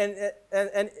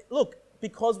 And look,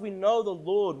 because we know the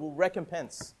Lord will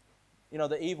recompense,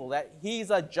 the evil, that He's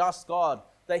a just God,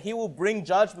 that He will bring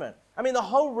judgment. I mean, the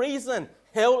whole reason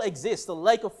hell exists, the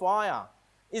lake of fire,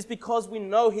 is because we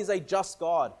know He's a just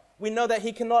God. We know that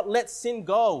He cannot let sin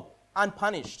go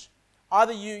unpunished.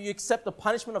 Either you accept the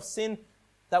punishment of sin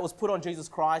that was put on Jesus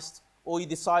Christ, or you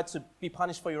decide to be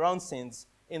punished for your own sins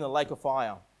in the lake of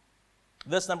fire.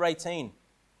 Verse number 17.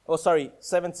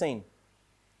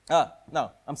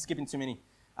 No, I'm skipping too many.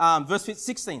 Verse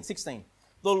 16.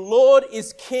 The Lord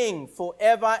is king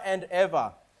forever and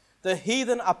ever. The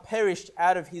heathen are perished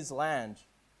out of His land.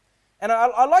 And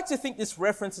I like to think this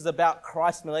reference is about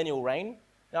Christ's millennial reign.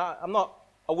 Now,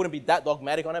 I wouldn't be that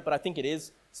dogmatic on it, but I think it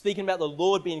is. Speaking about the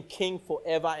Lord being king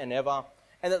forever and ever,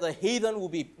 and that the heathen will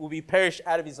be perished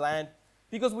out of His land.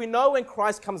 Because we know when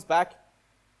Christ comes back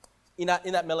in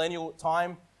that millennial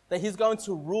time, that He's going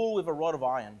to rule with a rod of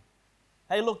iron.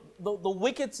 Hey, look, the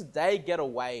wicked today get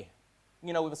away,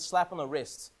 with a slap on the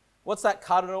wrist. What's that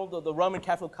cardinal, the Roman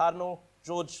Catholic cardinal,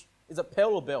 George, is it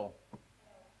Pell or Bell?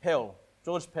 Pell,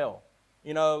 George Pell.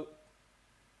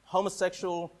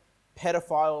 Homosexual,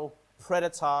 pedophile,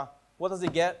 predator. What does he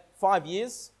get? 5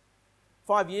 years?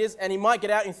 5 years, and he might get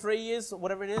out in 3 years, or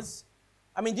whatever it is.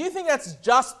 I mean, do you think that's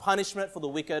just punishment for the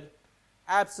wicked?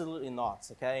 Absolutely not,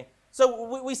 okay?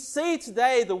 So we see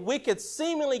today the wicked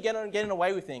seemingly getting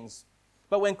away with things.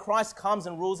 But when Christ comes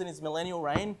and rules in His millennial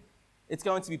reign, it's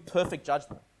going to be perfect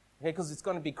judgment. Okay? Because it's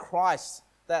going to be Christ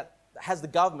that has the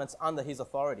governments under His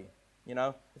authority.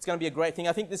 It's going to be a great thing.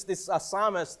 I think this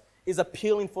psalmist is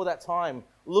appealing for that time,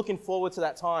 looking forward to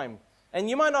that time. And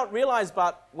you might not realize,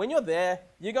 but when you're there,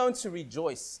 you're going to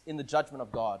rejoice in the judgment of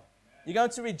God. You're going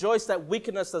to rejoice that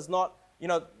wickedness does not,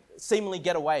 seemingly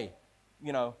get away,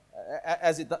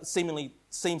 as it seemingly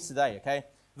seems today, okay?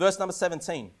 Verse number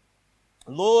 17.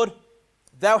 Lord,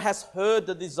 Thou hast heard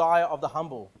the desire of the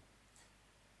humble.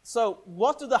 So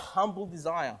what do the humble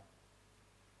desire?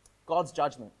 God's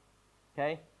judgment,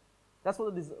 okay? That's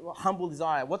what the humble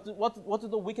desire. What do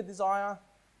the wicked desire?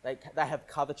 They have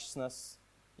covetousness.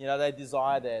 They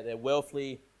desire their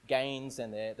worldly gains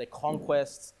and their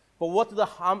conquests. But what do the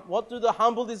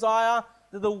humble desire?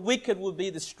 That the wicked will be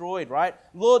destroyed, right?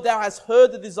 Lord, Thou hast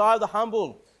heard the desire of the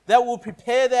humble. That will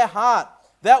prepare their heart.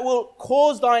 That will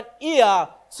cause Thine ear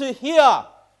to hear.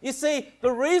 You see,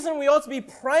 the reason we ought to be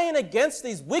praying against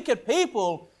these wicked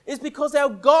people is because our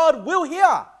God will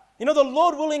hear. The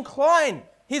Lord will incline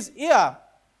His ear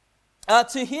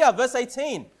to hear. Verse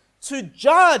 18. To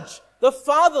judge the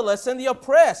fatherless and the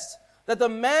oppressed, that the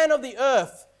man of the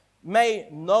earth may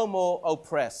no more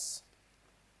oppress.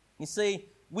 You see,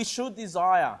 we should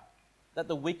desire that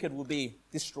the wicked will be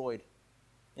destroyed.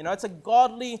 It's a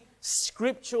godly,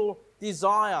 scriptural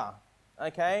desire,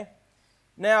 okay?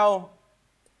 Now,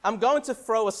 I'm going to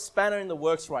throw a spanner in the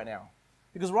works right now.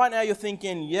 Because right now you're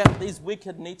thinking, yeah, these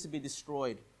wicked need to be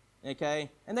destroyed,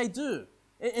 okay? And they do.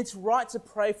 It's right to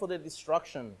pray for their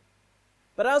destruction.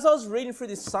 But as I was reading through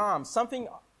this psalm, something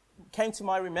came to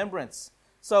my remembrance.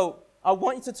 So I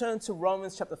want you to turn to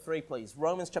Romans chapter 3, please.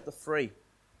 Romans chapter 3.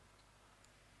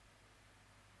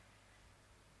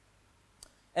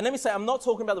 And let me say, I'm not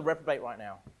talking about the reprobate right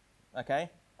now. Okay?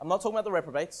 I'm not talking about the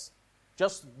reprobates.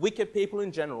 Just wicked people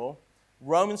in general.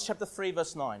 Romans chapter 3,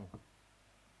 verse 9.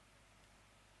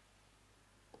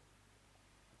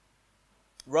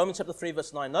 Romans chapter 3,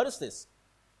 verse 9. Notice this.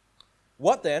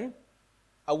 What then?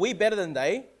 Are we better than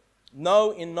they?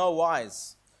 No, in no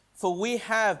wise. For we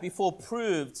have before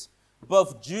proved,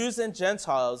 both Jews and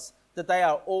Gentiles, that they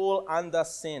are all under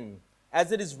sin.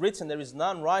 As it is written, there is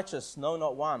none righteous, no,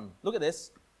 not one. Look at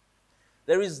this.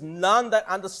 There is none that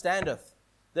understandeth.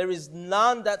 There is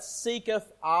none that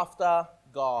seeketh after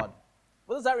God.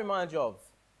 What does that remind you of?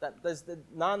 That there's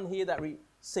none here that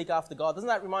seek after God. Doesn't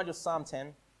that remind you of Psalm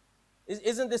 10?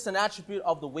 Isn't this an attribute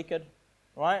of the wicked?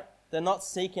 Right? They're not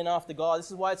seeking after God. This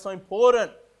is why it's so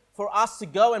important for us to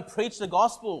go and preach the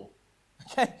gospel.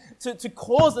 Okay? To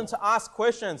cause them to ask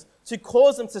questions. To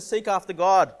cause them to seek after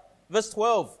God. Verse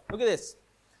 12, look at this.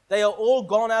 They are all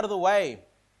gone out of the way.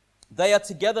 They are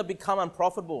together become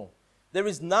unprofitable. There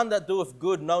is none that doeth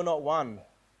good, no, not one.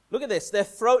 Look at this. Their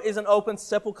throat is an open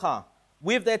sepulchre.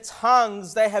 With their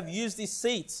tongues they have used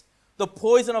deceit. The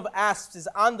poison of asps is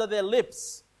under their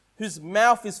lips, whose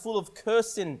mouth is full of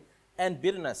cursing and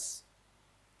bitterness.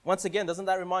 Once again, doesn't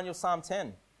that remind you of Psalm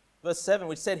 10? Verse 7,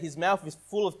 which said, his mouth is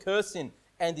full of cursing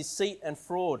and deceit and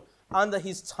fraud. Under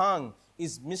his tongue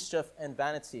is mischief and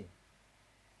vanity.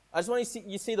 I just want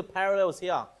you to see the parallels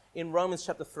here in Romans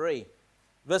chapter 3.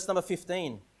 Verse number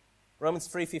 15. Romans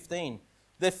 3:15.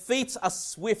 Their feet are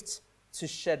swift to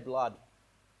shed blood.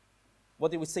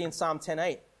 What did we see in Psalm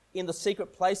 10:8? In the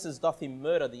secret places doth he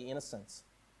murder the innocent.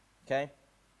 Okay?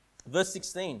 Verse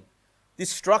 16.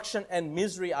 Destruction and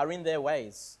misery are in their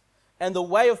ways, and the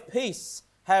way of peace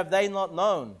have they not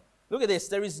known. Look at this.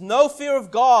 There is no fear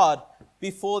of God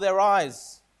before their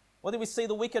eyes. What did we see?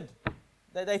 The wicked.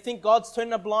 They think God's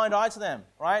turning a blind eye to them,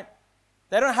 right?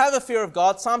 They don't have a fear of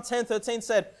God. Psalm 10:13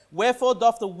 said, wherefore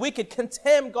doth the wicked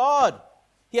contemn God?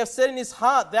 He hath said in his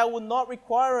heart, thou wilt not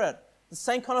require it. The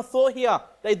same kind of thought here.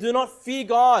 They do not fear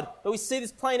God. But we see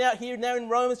this playing out here now in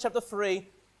Romans chapter 3.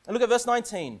 And look at verse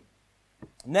 19.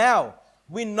 Now,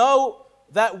 we know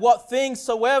that what things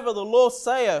soever the law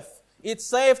saith, it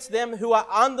saith to them who are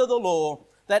under the law,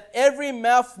 that every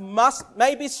mouth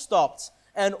may be stopped,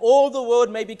 and all the world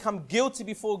may become guilty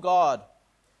before God.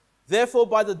 Therefore,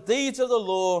 by the deeds of the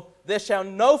law, there shall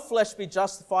no flesh be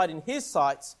justified in his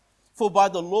sight, for by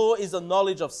the law is the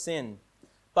knowledge of sin.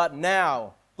 But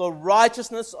now, the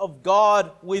righteousness of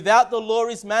God without the law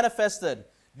is manifested,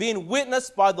 being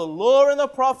witnessed by the law and the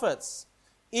prophets,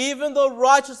 even the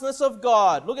righteousness of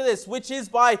God, look at this, which is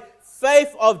by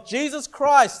faith of Jesus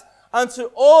Christ, unto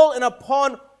all and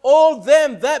upon all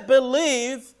them that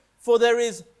believe, for there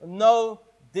is no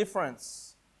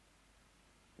difference.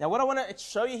 Now, what I want to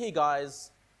show you here,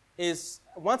 guys, is,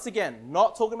 once again,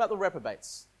 not talking about the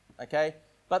reprobates, okay,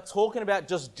 but talking about,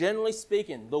 just generally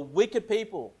speaking, the wicked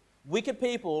people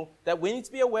that we need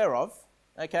to be aware of,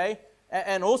 okay,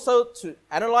 and also to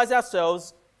analyze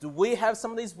ourselves. Do we have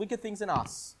some of these wicked things in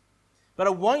us? But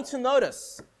I want you to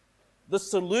notice the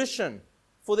solution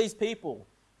for these people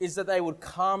is that they would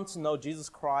come to know Jesus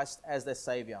Christ as their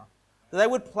Savior. That they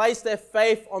would place their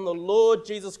faith on the Lord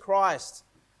Jesus Christ.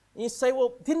 And you say,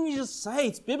 well, didn't you just say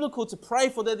it's biblical to pray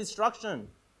for their destruction?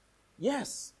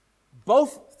 Yes,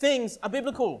 both things are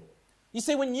biblical. You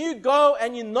see, when you go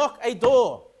and you knock a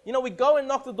door, we go and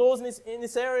knock the doors in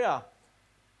this area.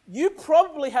 You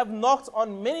probably have knocked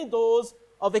on many doors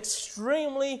of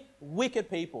extremely wicked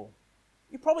people.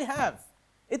 You probably have.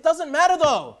 It doesn't matter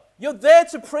though. You're there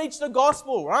to preach the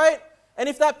gospel, right? And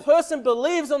if that person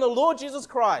believes on the Lord Jesus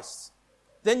Christ,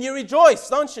 then you rejoice,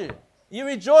 don't you? You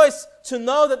rejoice to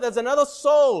know that there's another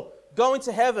soul going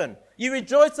to heaven. You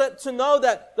rejoice to know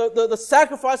that the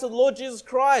sacrifice of the Lord Jesus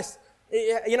Christ,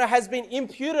 has been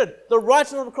imputed, the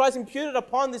righteousness of Christ imputed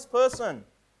upon this person.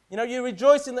 You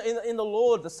rejoice in the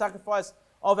Lord, the sacrifice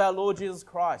of our Lord Jesus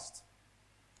Christ.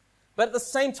 But at the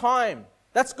same time,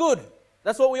 that's good.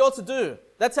 That's what we ought to do.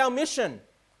 That's our mission.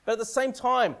 But at the same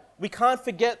time, we can't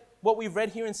forget what we've read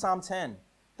here in Psalm 10,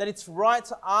 that it's right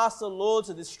to ask the Lord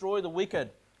to destroy the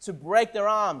wicked, to break their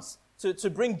arms, to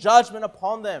bring judgment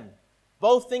upon them.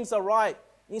 Both things are right.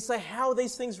 And you say, how are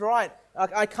these things right?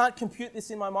 I can't compute this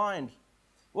in my mind.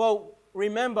 Well,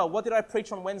 remember, what did I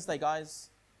preach on Wednesday, guys?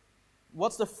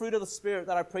 What's the fruit of the Spirit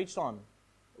that I preached on?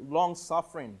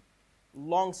 Long-suffering.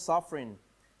 Long-suffering.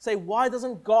 Say, why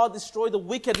doesn't God destroy the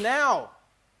wicked now?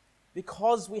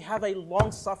 Because we have a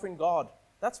long-suffering God.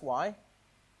 That's why.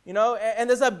 And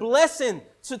there's a blessing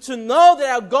to know that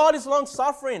our God is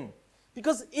long-suffering.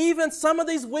 Because even some of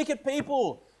these wicked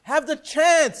people have the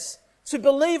chance to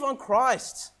believe on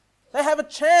Christ. They have a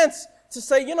chance to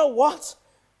say, you know what?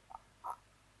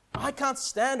 I can't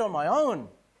stand on my own.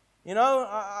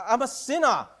 I'm a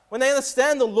sinner. When they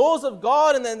understand the laws of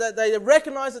God and then they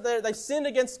recognize that they sinned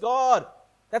against God,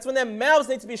 that's when their mouths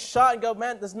need to be shut and go,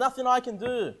 man, there's nothing I can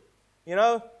do,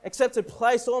 except to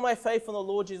place all my faith on the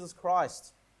Lord Jesus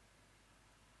Christ.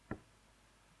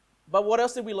 But what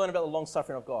else did we learn about the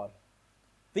long-suffering of God?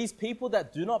 These people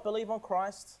that do not believe on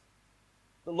Christ,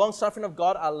 the long-suffering of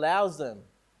God allows them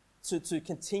to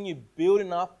continue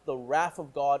building up the wrath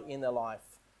of God in their life.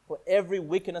 For every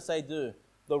wickedness they do,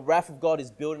 the wrath of God is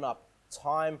building up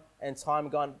time and time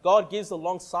again. God gives the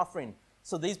long-suffering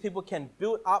so these people can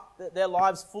build up their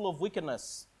lives full of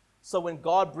wickedness. So when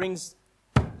God brings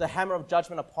the hammer of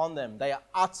judgment upon them, they are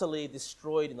utterly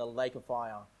destroyed in the lake of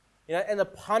fire. And the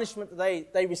punishment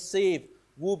that they receive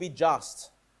will be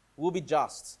just. Will be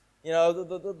just.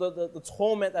 the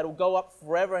torment that will go up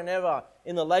forever and ever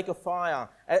in the lake of fire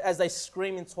as they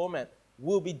scream in torment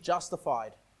will be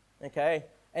justified. Okay?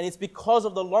 And it's because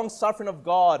of the long suffering of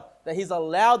God that He's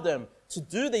allowed them to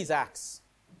do these acts,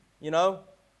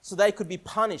 so they could be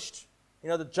punished.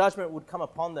 The judgment would come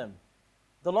upon them.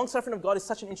 The long suffering of God is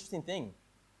such an interesting thing.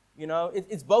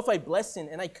 It's both a blessing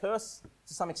and a curse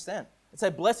to some extent. It's a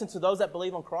blessing to those that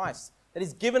believe on Christ, that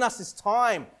He's given us this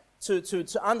time to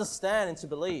understand and to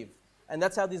believe. And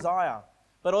that's our desire.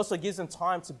 But also gives them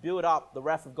time to build up the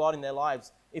wrath of God in their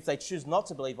lives if they choose not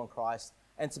to believe on Christ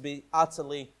and to be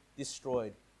utterly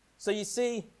destroyed. So you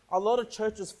see, a lot of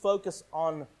churches focus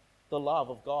on the love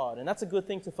of God, and that's a good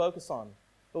thing to focus on.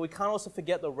 But we can't also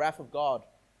forget the wrath of God,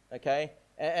 okay?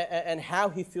 And how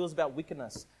He feels about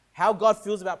wickedness, how God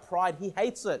feels about pride. He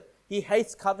hates it. He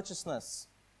hates covetousness,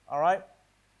 all right?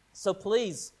 So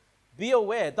please, be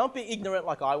aware. Don't be ignorant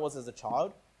like I was as a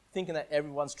child, thinking that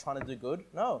everyone's trying to do good.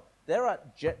 No, there are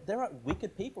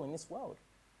wicked people in this world.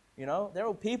 There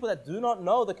are people that do not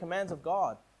know the commands of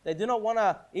God. They do not want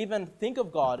to even think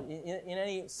of God in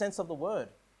any sense of the word,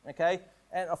 okay?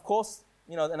 And of course,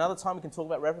 another time we can talk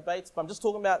about reprobates, but I'm just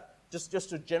talking about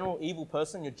just a general evil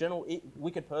person, your general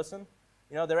wicked person.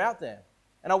 They're out there.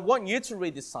 And I want you to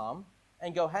read this psalm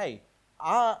and go, hey,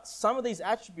 are some of these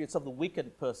attributes of the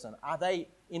wicked person, are they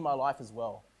in my life as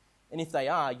well? And if they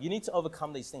are, you need to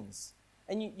overcome these things.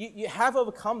 And you have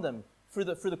overcome them through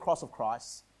the cross of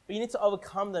Christ, but you need to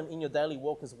overcome them in your daily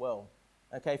walk as well.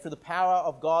 Okay, through the power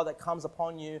of God that comes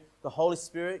upon you, the Holy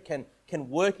Spirit can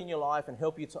work in your life and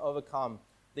help you to overcome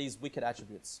these wicked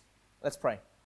attributes. Let's pray.